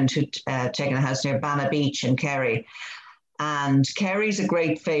to a friend who'd taken a house near Banna Beach in Kerry. And Kerry's a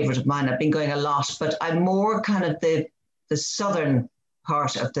great favourite of mine. I've been going a lot, but I'm more kind of the southern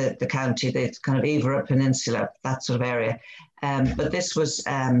part of the county, the kind of Evora Peninsula, that sort of area. But this was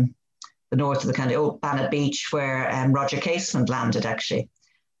the north of the county, Banna Beach, where Roger Casement landed, actually.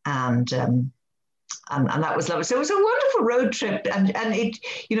 And that was lovely. So it was a wonderful road trip. And it,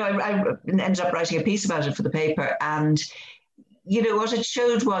 I ended up writing a piece about it for the paper. And, what it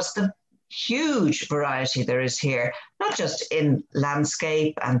showed was the huge variety there is here, not just in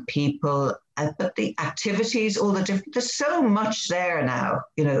landscape and people, but the activities, all the different, there's so much there now,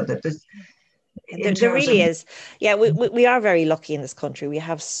 that there really is. Yeah, we are very lucky in this country. We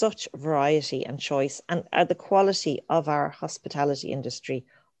have such variety and choice, and the quality of our hospitality industry,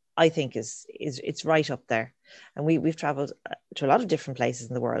 I think, is right up there. And we've traveled to a lot of different places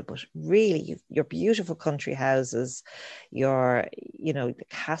in the world, but really your beautiful country houses, your, the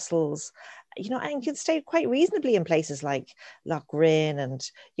castles, and you can stay quite reasonably in places like Loughrane and,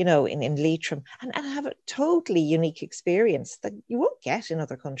 in Leitrim and have a totally unique experience that you won't get in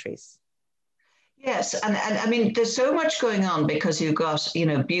other countries. Yes. And I mean, there's so much going on because you've got,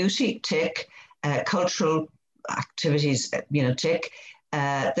 beauty, tick, cultural activities, tick.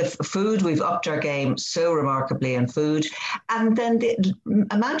 The food, we've upped our game so remarkably in food. And then the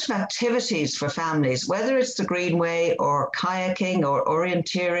amount of activities for families, whether it's the Greenway or kayaking or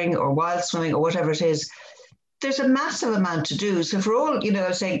orienteering or wild swimming or whatever it is, there's a massive amount to do. So for all,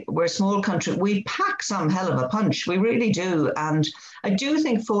 say we're a small country, we pack some hell of a punch. We really do. And I do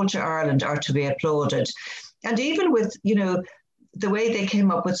think Fáilte Ireland are to be applauded. And even with, the way they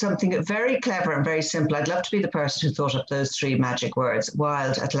came up with something very clever and very simple. I'd love to be the person who thought up those three magic words: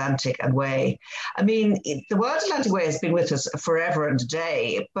 wild, Atlantic, and way. I mean, the Wild Atlantic Way has been with us forever and a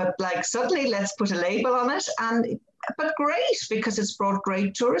day, but suddenly let's put a label on it. But great, because it's brought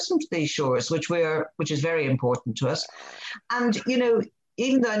great tourism to these shores, which is very important to us. And,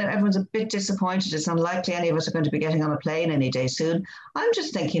 even though I know everyone's a bit disappointed, it's unlikely any of us are going to be getting on a plane any day soon. I'm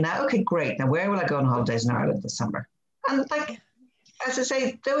just thinking now, okay, great. Now, where will I go on holidays in Ireland this summer? And as I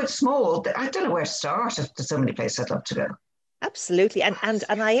say, though it's small, I don't know where to start. There's so many places I'd love to go. Absolutely. And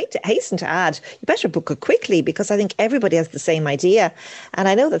I hasten to add, you better book it quickly, because I think everybody has the same idea. And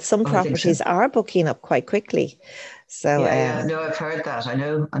I know that some properties are booking up quite quickly. So no, I've heard that. I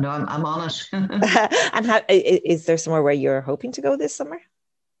know, I'm on it. And is there somewhere where you're hoping to go this summer?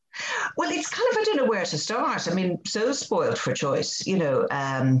 Well, it's kind of, I don't know where to start. I mean, so spoiled for choice,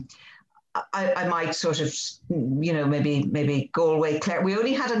 I might sort of, maybe Galway, Clare. We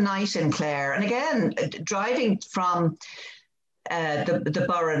only had a night in Clare. And again, driving from the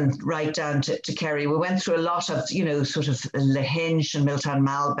Burren right down to Kerry. We went through a lot of, sort of Lahinch and Milltown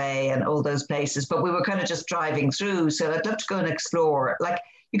Malbay and all those places, but we were kind of just driving through. So I'd love to go and explore. Like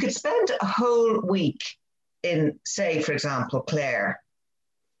you could spend a whole week in, say, for example, Clare,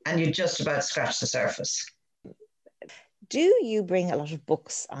 and you just about scratch the surface. Do you bring a lot of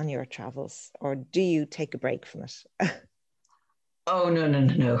books on your travels, or do you take a break from it? Oh,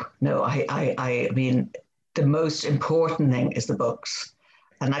 no. I mean, the most important thing is the books.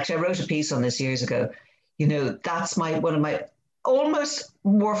 And actually, I wrote a piece on this years ago. That's one of my almost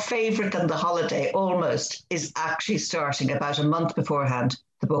more favorite than the holiday, almost, is actually starting about a month beforehand,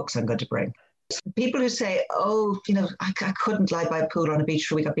 the books I'm going to bring. People who say, oh, I couldn't lie by a pool on a beach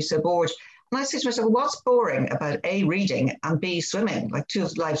for a week, I'd be so bored. And I say to myself, well, what's boring about A, reading, and B, swimming? Like two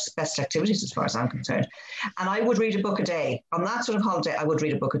of life's best activities as far as I'm concerned. And I would read a book a day. On that sort of holiday, I would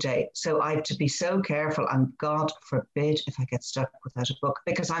read a book a day. So I have to be so careful, and God forbid if I get stuck without a book,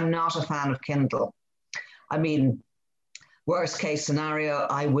 because I'm not a fan of Kindle. I mean, worst case scenario,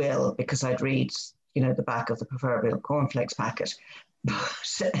 I will, because I'd read, the back of the proverbial cornflakes packet.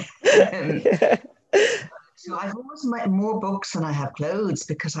 So I've always more books than I have clothes,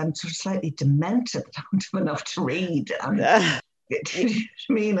 because I'm sort of slightly demented. I don't have enough to read. Do you know what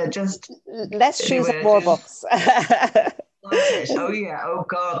I mean? I just... Less shoes and more books. Oh, yeah. Oh,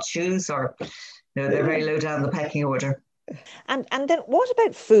 God, shoes are... No, they're very low down the pecking order. And then what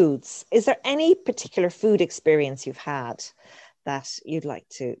about foods? Is there any particular food experience you've had that you'd like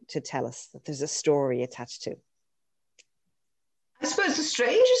to tell us, that there's a story attached to? I suppose the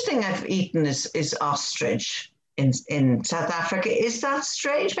strangest thing I've eaten is ostrich in South Africa. Is that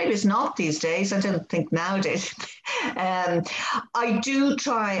strange? Maybe it's not these days. I don't think nowadays. I do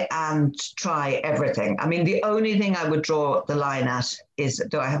try everything. I mean, the only thing I would draw the line at is,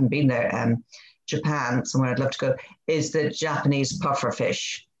 though I haven't been there, Japan, somewhere I'd love to go, is the Japanese puffer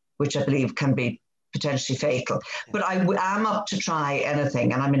fish, which I believe can be potentially fatal. But I am up to try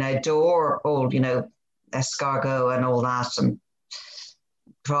anything. And I mean, I adore all, escargot and all that, and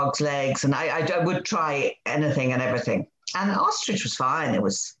frog's legs, and I would try anything and everything. And ostrich was fine. It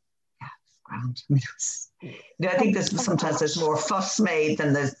was grand. I mean, I think sometimes there's more fuss made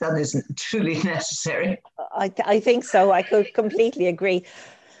than is truly necessary. I think so. I could completely agree.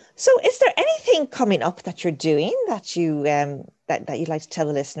 So, is there anything coming up that you're doing that you that you'd like to tell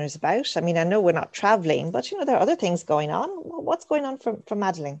the listeners about? I mean, I know we're not traveling, but there are other things going on. What's going on for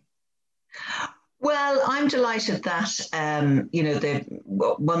Madeleine? Well, I'm delighted that, the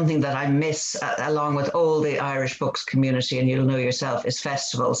one thing that I miss, along with all the Irish books community, and you'll know yourself, is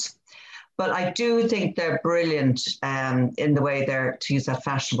festivals. But I do think they're brilliant in the way they're, to use that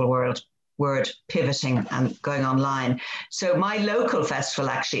fashionable word, pivoting and going online. So my local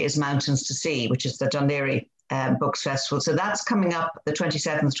festival actually is Mountains to Sea, which is the Dún Laoghaire Books Festival. So that's coming up the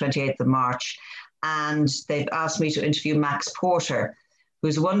 27th, 28th of March. And they've asked me to interview Max Porter,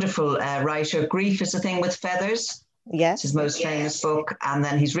 who's a wonderful writer. Grief is a Thing with Feathers. Yes. It's his most famous book. And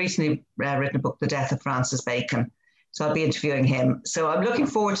then he's recently written a book, The Death of Francis Bacon. So I'll be interviewing him. So I'm looking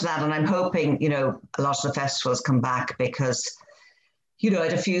forward to that. And I'm hoping, a lot of the festivals come back, because, I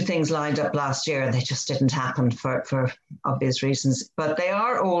had a few things lined up last year and they just didn't happen for obvious reasons. But they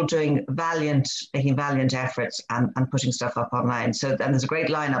are all making valiant efforts and putting stuff up online. So, and there's a great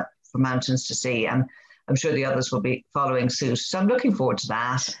lineup for Mountains to See. And I'm sure the others will be following suit. So I'm looking forward to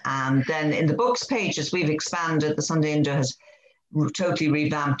that. And then in the books pages, we've expanded. The Sunday Indo has totally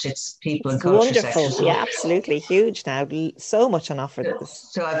revamped its people and culture wonderful section. Yeah, absolutely huge now, so much on offer.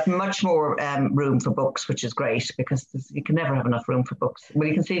 So I've much more room for books, which is great, because you can never have enough room for books. Well,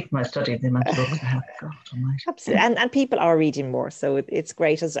 you can see from my study the amount of books I have. God almighty. Absolutely. And people are reading more, so it's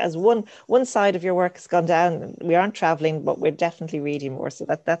great. As one side of your work has gone down, we aren't traveling, but we're definitely reading more, so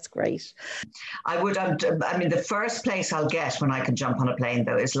that's great. I mean, the first place I'll get when I can jump on a plane,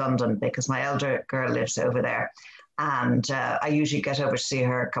 though, is London, because my elder girl lives over there. And I usually get over to see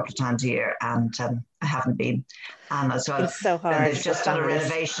her a couple of times a year, and I haven't been. And so it's so hard. They've just done a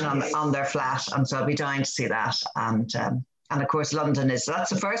renovation on their flat, and so I'll be dying to see that. And of course, London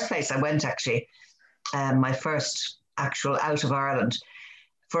that's the first place I went, actually. My first actual out of Ireland.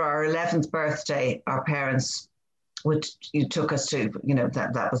 For our 11th birthday, our parents took us to,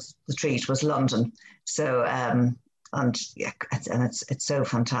 that was the treat, was London. So it's so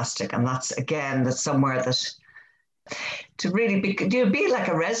fantastic, and that's somewhere that, to really be like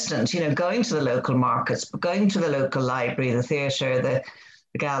a resident, going to the local markets, going to the local library, the theatre, the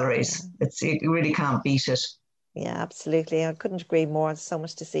galleries. You really can't beat it. Yeah, absolutely. I couldn't agree more. There's so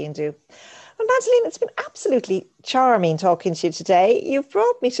much to see and do. Well, Madeleine, it's been absolutely charming talking to you today. You've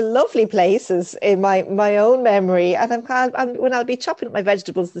brought me to lovely places in my own memory, and when I'll be chopping up my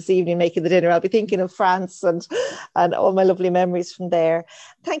vegetables this evening, making the dinner, I'll be thinking of France and all my lovely memories from there.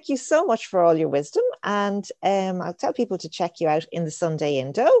 Thank you so much for all your wisdom, and I'll tell people to check you out in the Sunday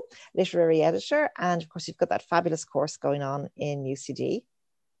Indo, literary editor, and of course you've got that fabulous course going on in UCD,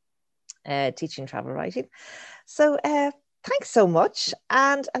 teaching travel writing. So. Thanks so much,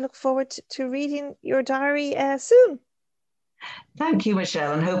 and I look forward to reading your diary soon. Thank you,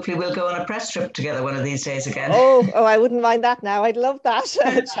 Michelle, and hopefully we'll go on a press trip together one of these days again. Oh, I wouldn't mind that now. I'd love that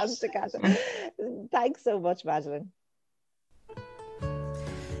chance to catch it. Thanks so much, Madeleine.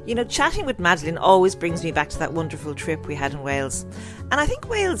 You know, chatting with Madeleine always brings me back to that wonderful trip we had in Wales. And I think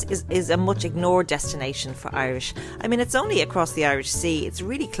Wales is a much ignored destination for Irish. I mean, it's only across the Irish Sea. It's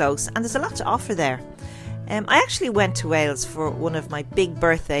really close, and there's a lot to offer there. I actually went to Wales for one of my big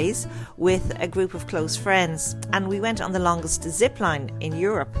birthdays with a group of close friends, and we went on the longest zip line in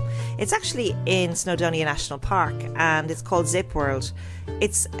Europe. It's actually in Snowdonia National Park, and it's called Zip World.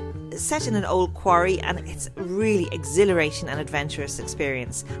 It's set in an old quarry, and it's a really exhilarating and adventurous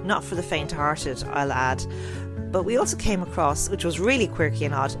experience. Not for the faint-hearted, I'll add. But we also came across, which was really quirky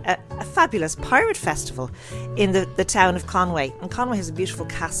and odd, a fabulous pirate festival in the town of Conway. And Conway has a beautiful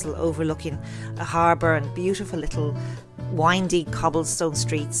castle overlooking a harbour and beautiful little windy cobblestone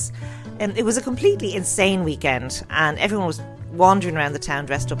streets. And it was a completely insane weekend, and everyone was wandering around the town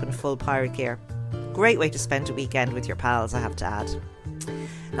dressed up in full pirate gear. Great way to spend a weekend with your pals, I have to add.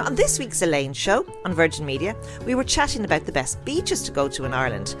 Now, on this week's Elaine show on Virgin Media, we were chatting about the best beaches to go to in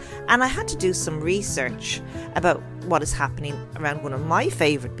Ireland, and I had to do some research about what is happening around one of my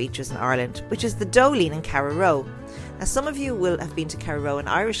favourite beaches in Ireland, which is the Doline in Carraroe. Now, some of you will have been to Carraroe in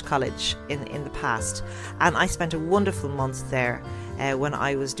Irish College in the past, and I spent a wonderful month there when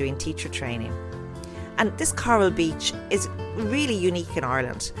I was doing teacher training. And this coral beach is really unique in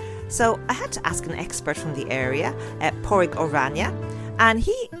Ireland, so I had to ask an expert from the area, Pádraig O'Rania, and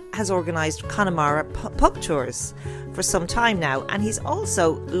he has organised Connemara pub tours for some time now, and he's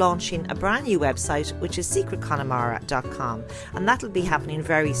also launching a brand new website, which is secretconnemara.com, and that'll be happening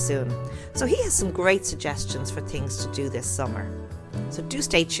very soon. So he has some great suggestions for things to do this summer. So do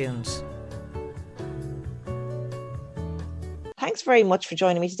stay tuned. Thanks very much for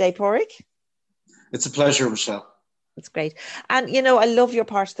joining me today, Pádraig. It's a pleasure, Michelle. It's great. And, you know, I love your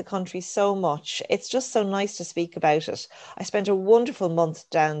part of the country so much. It's just so nice to speak about it. I spent a wonderful month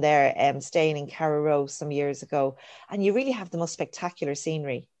down there staying in Carraroe some years ago, and you really have the most spectacular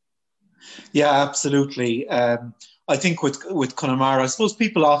scenery. Yeah, absolutely. I think with Connemara, I suppose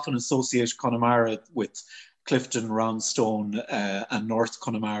people often associate Connemara with Clifton, Roundstone and North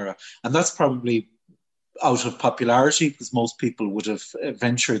Connemara, and that's probably out of popularity because most people would have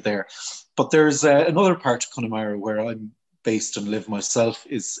ventured there. But there's another part of Connemara where I'm based and live myself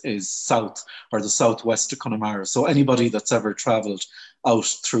is south or the southwest of Connemara. So anybody that's ever travelled out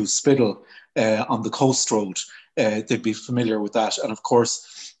through Spiddal on the coast road, they'd be familiar with that. And of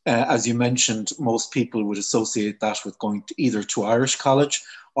course, as you mentioned, most people would associate that with going either to Irish College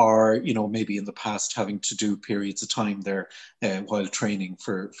or, you know, maybe in the past having to do periods of time there while training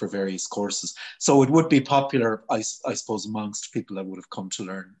for various courses. So it would be popular, I suppose, amongst people that would have come to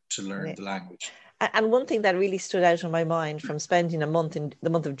learn the language. And one thing that really stood out in my mind from spending a month in the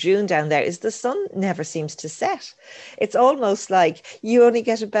month of June down there is the sun never seems to set. It's almost like you only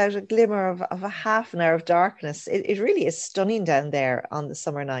get about a glimmer of a half an hour of darkness. It really is stunning down there on the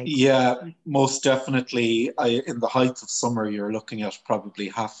summer nights. Yeah, most definitely. In the height of summer, you're looking at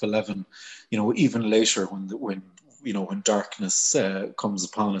probably 11:30, you know, even later when darkness comes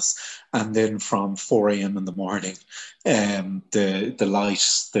upon us, and then from 4 a.m. in the morning, the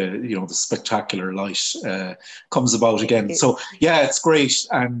light, the spectacular light comes about again. So yeah, it's great,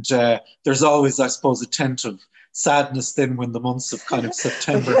 and there's always, I suppose, a tint of sadness then when the months of kind of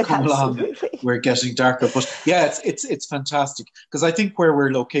September come along. We're getting darker, but yeah, it's fantastic because I think where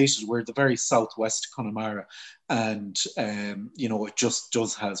we're located, we're the very southwest of Connemara. And, it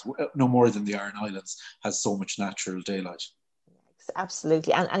just has, no more than the Aran Islands, has so much natural daylight.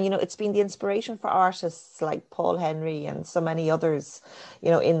 Absolutely. And it's been the inspiration for artists like Paul Henry and so many others,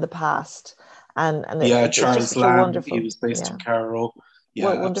 in the past. And yeah, Charles Lamb, he was based in Carraroe.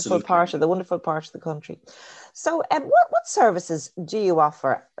 Yeah, wonderful part of the country. So what services do you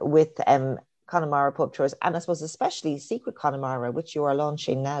offer with Connemara pub tours? And I suppose especially Secret Connemara, which you are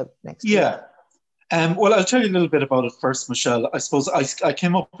launching now next week. Well, I'll tell you a little bit about it first, Michelle. I suppose I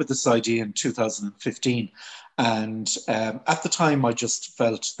came up with this idea in 2015. And at the time, I just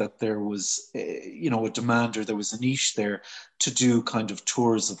felt that there was, a demand, or there was a niche there to do kind of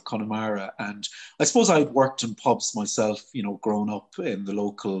tours of Connemara. And I suppose I'd worked in pubs myself, grown up in the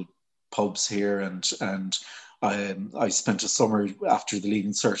local pubs here. And I spent a summer after the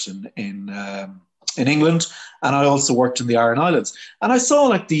Leaving Cert in England, and I also worked in the Aran Islands. And I saw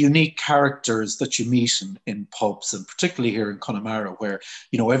like the unique characters that you meet in pubs, and particularly here in Connemara, where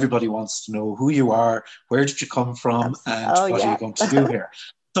everybody wants to know who you are, where did you come from, and what are you going to do here.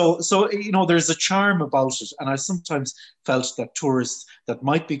 So there's a charm about it, and I sometimes felt that tourists that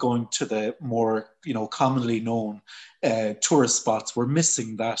might be going to the more commonly known tourist spots were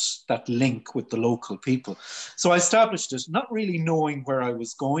missing that link with the local people. So I established it, not really knowing where I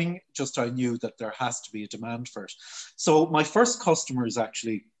was going, just I knew that there has to be a demand for it. So my first customers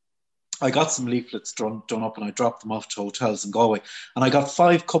actually, I got some leaflets done up, and I dropped them off to hotels in Galway. And I got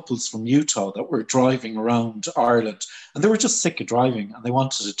 5 couples from Utah that were driving around Ireland, and they were just sick of driving and they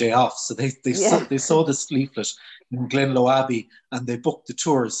wanted a day off. So they saw this leaflet in Glenlow Abbey and they booked the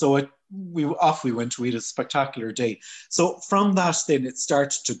tour. So we went. We had a spectacular day. So from that, then it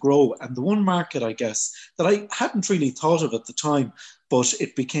started to grow. And the one market, I guess, that I hadn't really thought of at the time, but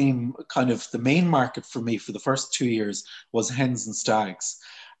it became kind of the main market for me for the first 2 years, was hens and stags.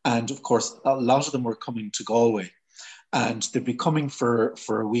 And of course, a lot of them were coming to Galway, and they'd be coming for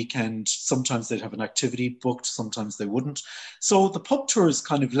a weekend. Sometimes they'd have an activity booked, sometimes they wouldn't. So the pub tours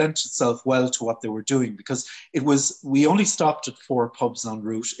kind of lent itself well to what they were doing, because we only stopped at 4 pubs en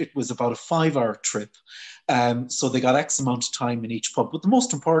route. It was about a 5-hour trip. So they got X amount of time in each pub. But the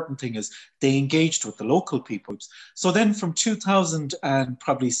most important thing is they engaged with the local people. So then from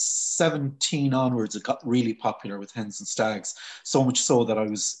 2017 onwards, it got really popular with hens and stags. So much so that I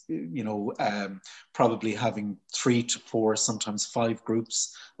was, probably having 3 to 4, sometimes 5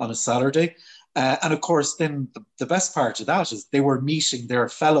 groups on a Saturday. And of course, then the best part of that is they were meeting their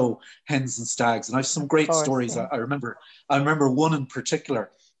fellow hens and stags. And I have some great stories. Yeah. I remember one in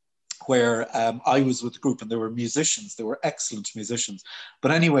particular, where I was with the group, and they were musicians. They were excellent musicians.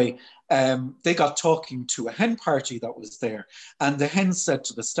 But anyway, they got talking to a hen party that was there. And the hen said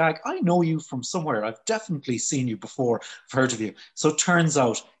to the stag, "I know you from somewhere. I've definitely seen you before. I've heard of you." So it turns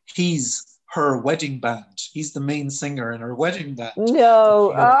out he's her wedding band. He's the main singer in her wedding band.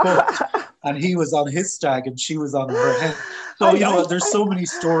 No. And he was on his stag and she was on her hen. So, there's so many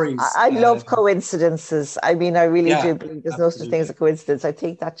stories. I love coincidences. I mean, I really do believe there's no such thing as a coincidence. I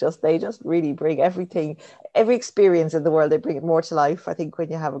think that they just really bring everything, every experience in the world, they bring it more to life. I think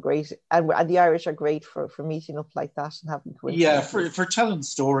when you have a great, and the Irish are great for meeting up like that and having coincidences. Yeah, for telling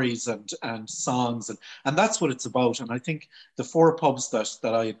stories and songs. And that's what it's about. And I think the 4 pubs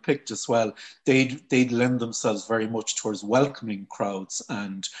that I had picked as well, they'd lend themselves very much towards welcoming crowds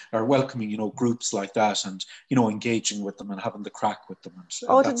or welcoming, groups like that, and, engaging with them and having the crack with them. And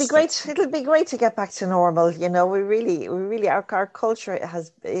it'll be great. It'll be great to get back to normal. We really, our culture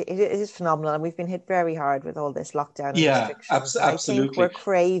it is phenomenal, and we've been hit very hard with all this lockdown and restrictions. Absolutely. I think we're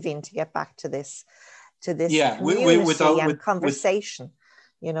craving to get back to this community and conversation.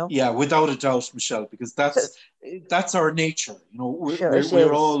 Yeah, without a doubt, Michelle, because that's our nature.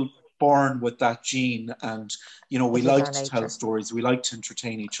 We're all born with that gene, and we like to tell stories, we like to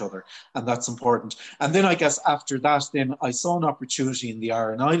entertain each other, and that's important. And then I guess after that, then I saw an opportunity in the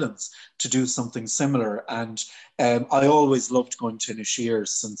Aran Islands to do something similar. And I always loved going to Inisheer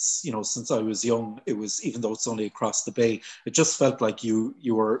since I was young. It was, even though it's only across the bay, it just felt like you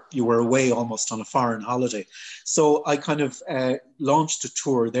were away almost on a foreign holiday. So I kind of launched a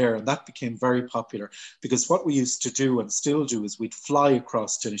tour there, and that became very popular, because what we used to do and still do is we'd fly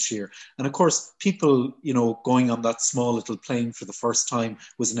across to Inisheer. And of course, people, going on that small little plane for the first time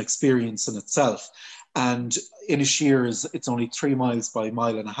was an experience in itself. And Inisheer it's only 3 miles by a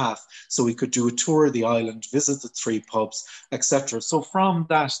mile and a half. So we could do a tour of the island, visit the 3 pubs, etc. So from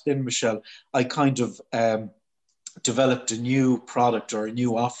that, then, Michelle, I kind of developed a new product or a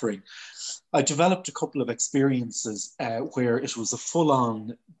new offering. I developed a couple of experiences where it was a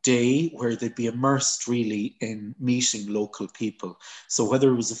full-on day where they'd be immersed really in meeting local people. So whether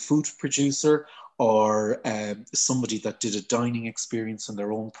it was a food producer or somebody that did a dining experience in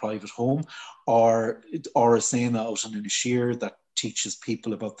their own private home, or a Séna out in Inisheer that teaches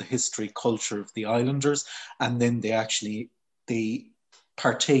people about the history, culture of the islanders, and then they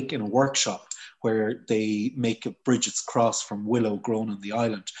partake in a workshop where they make a Bridget's cross from willow grown on the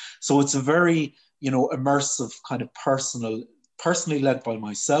island. So it's a very, immersive kind of personally led by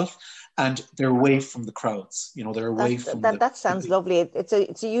myself. and they're away from the crowds. They're away from that sounds lovely. It's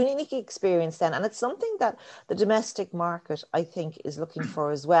a unique experience then, and it's something that the domestic market, I think, is looking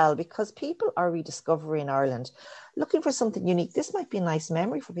for as well, because people are rediscovering Ireland, looking for something unique. This might be a nice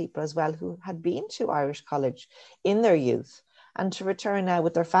memory for people as well who had been to Irish college in their youth and to return now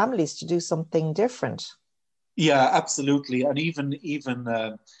with their families to do something different. Yeah, absolutely. And even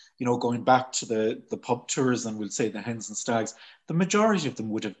going back to the pub tours, and we'll say the Hens and Stags, the majority of them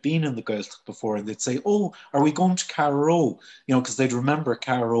would have been in the Gaeltacht before, and they'd say, "Oh, are we going to Carrow?" Because they'd remember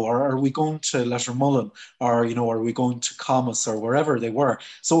Carrow, or are we going to Lettermullen, or are we going to Comas, or wherever they were.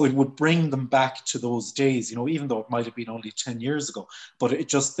 So it would bring them back to those days, even though it might have been only 10 years ago. But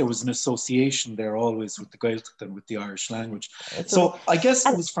there was an association there always with the Gaeltacht and with the Irish language. So I guess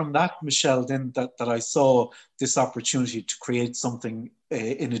it was from that, Michelle, then that I saw this opportunity to create something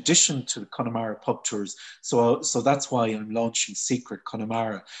in addition to the Connemara pub tours. So that's why I'm launching Secret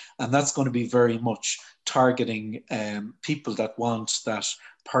Connemara. And that's going to be very much targeting people that want that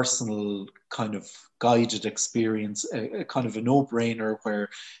personal kind of guided experience, a kind of a no-brainer where,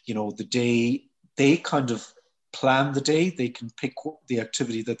 the day they kind of plan the day, they can pick the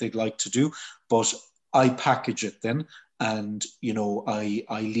activity that they'd like to do, but I package it then. And I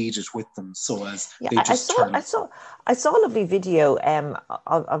lead it with them, so as they just turn. I saw a lovely video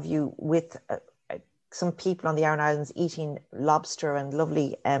of you with some people on the Aran Islands eating lobster and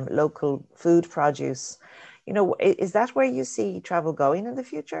lovely local food produce. Is that where you see travel going in the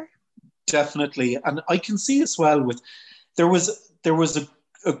future? Definitely, and I can see as well with there was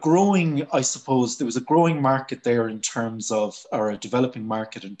a growing, I suppose, there was a growing market there in terms of, or a developing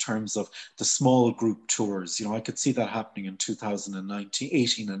market in terms of the small group tours. I could see that happening in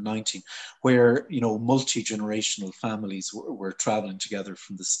 2018 and 19, where, multi-generational families were traveling together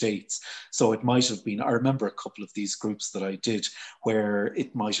from the States. So it might have been, I remember a couple of these groups that I did where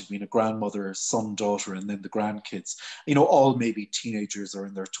it might have been a grandmother, son, daughter, and then the grandkids, all maybe teenagers or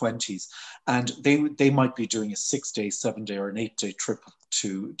in their 20s. And they might be doing a 6-day, 7-day, or an 8-day trip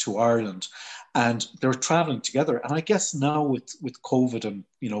to Ireland, and they're traveling together. And I guess now with COVID and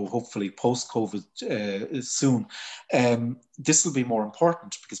hopefully post-COVID soon, this will be more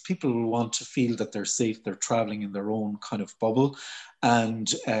important because people will want to feel that they're safe, they're traveling in their own kind of bubble,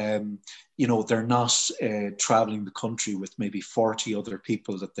 and they're not traveling the country with maybe 40 other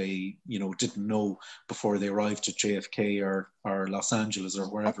people that they didn't know before they arrived at JFK or Los Angeles or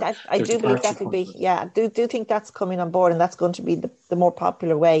wherever. I do believe that will be, I do think that's coming on board, and that's going to be the more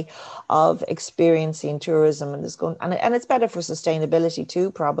popular way of experiencing tourism, and and it's better for sustainability too,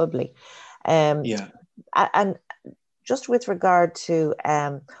 probably. And just with regard to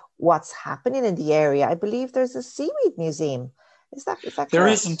what's happening in the area, I believe there's a seaweed museum. Is that correct? There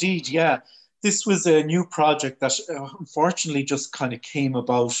is indeed, yeah. This was a new project that unfortunately just kind of came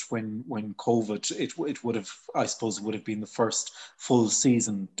about when COVID, it would have, I suppose it would have been the first full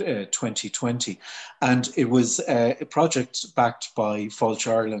season, 2020. And it was a project backed by Fáilte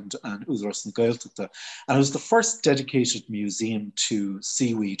Ireland and Údarás na Gaeltachta. And it was the first dedicated museum to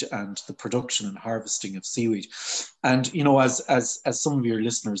seaweed and the production and harvesting of seaweed. And, as some of your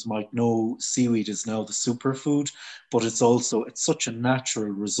listeners might know, seaweed is now the superfood, but it's such a natural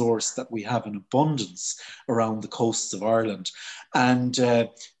resource that we have in abundance around the coasts of Ireland. And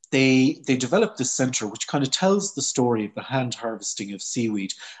they developed this centre which kind of tells the story of the hand harvesting of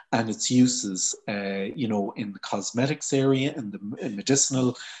seaweed and its uses, in the cosmetics area, in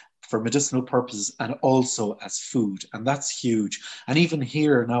medicinal purposes, and also as food, and that's huge. And even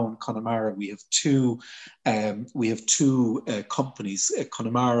here now in Connemara, we have two companies,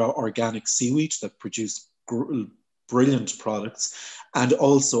 Connemara Organic Seaweed, that produce brilliant products, and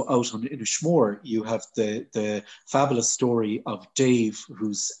also out on Inishmore, you have the fabulous story of Dave,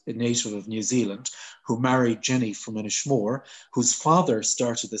 who's a native of New Zealand, who married Jenny from Inishmore, whose father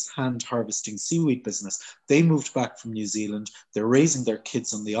started this hand harvesting seaweed business. They moved back from New Zealand. They're raising their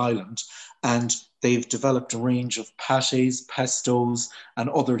kids on the island, and they've developed a range of pâtés, pestos, and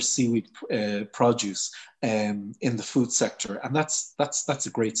other seaweed produce in the food sector. And that's a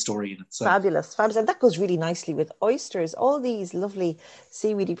great story in itself. Fabulous. And that goes really nicely with oysters. All these lovely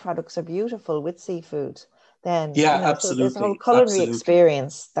seaweedy products are beautiful with seafood. Then absolutely. So there's a whole culinary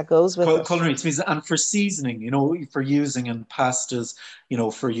experience that goes with it. Culinary experience, and for seasoning, for using in pastas,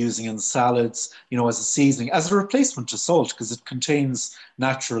 for using in salads, as a seasoning, as a replacement to salt, because it contains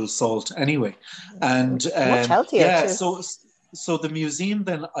natural salt anyway, and much healthier too. So the museum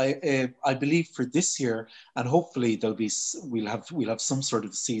then, I believe for this year, and hopefully we'll have some sort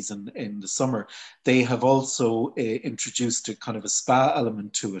of season in the summer. They have also introduced a kind of a spa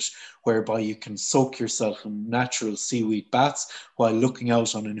element to it, whereby you can soak yourself in natural seaweed baths while looking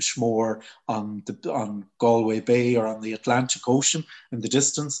out on Inishmore, on Galway Bay, or on the Atlantic Ocean in the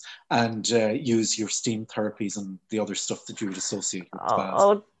distance, and use your steam therapies and the other stuff that you would associate with spas.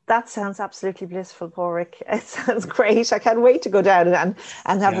 Oh, that sounds absolutely blissful, Porrick. It sounds great. I can't wait to go down and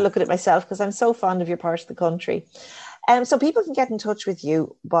have a look at it myself, because I'm so fond of your part of the country. So people can get in touch with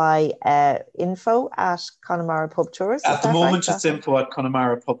you by info at Connemara Pub Tours. At the moment, it's info at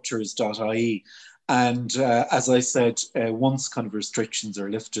connemarapubtours.ie. And as I said, once kind of restrictions are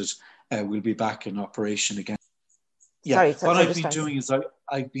lifted, we'll be back in operation again. Yeah, what I've been doing is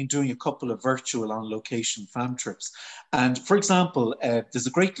I've been doing a couple of virtual on-location fam trips. And for example, there's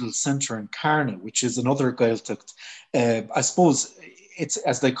a great little centre in Carna, which is another Gaeltacht. I suppose it's,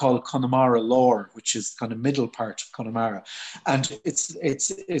 as they call it, Connemara Lore, which is kind of middle part of Connemara. And it's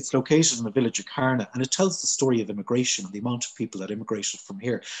located in the village of Carna, and it tells the story of immigration, the amount of people that immigrated from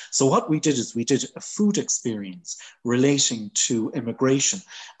here. So what we did is we did a food experience relating to immigration.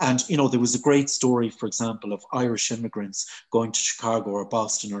 And, you know, there was a great story, for example, of Irish immigrants going to Chicago or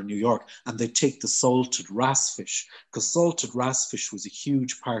Boston or New York, and they take the salted wrasse-fish, because salted wrasse-fish was a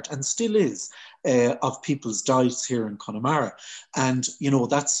huge part, and still is, of people's diets here in Connemara. And, you know,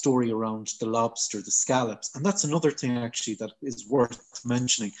 that story around the lobster, the scallops, and that's another thing actually that is worth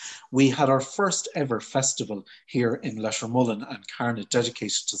mentioning. We had our first ever festival here in Lettermullen and Carna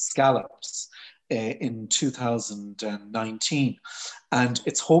dedicated to scallops in 2019. And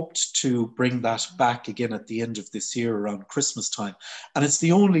it's hoped to bring that back again at the end of this year around Christmas time. And it's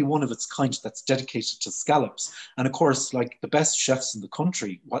the only one of its kind that's dedicated to scallops. And of course, like the best chefs in the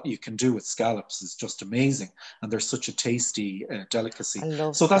country, what you can do with scallops is just amazing. And they're such a tasty delicacy.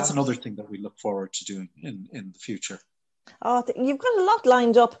 So that's another thing that we look forward to doing in the future. Oh, you've got a lot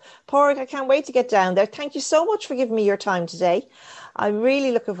lined up, Porrick. I can't wait to get down there. Thank you so much for giving me your time today. I'm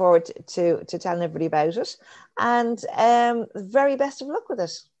really looking forward to telling everybody about it. And very best of luck with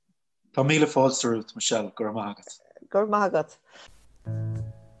it. Tá míle fáilte Ruth, Michelle. Gur magat. Gur magat.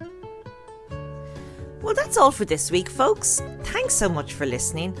 Well, that's all for this week, folks. Thanks so much for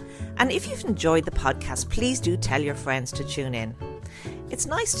listening. And if you've enjoyed the podcast, please do tell your friends to tune in. It's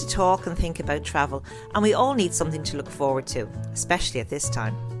nice to talk and think about travel, and we all need something to look forward to, especially at this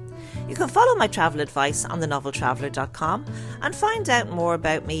time. You can follow my travel advice on thenoveltraveller.com and find out more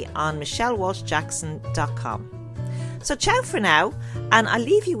about me on michellewalshjackson.com. So ciao for now, and I'll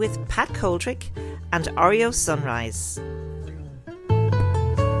leave you with Pat Coldrick and Oreo Sunrise.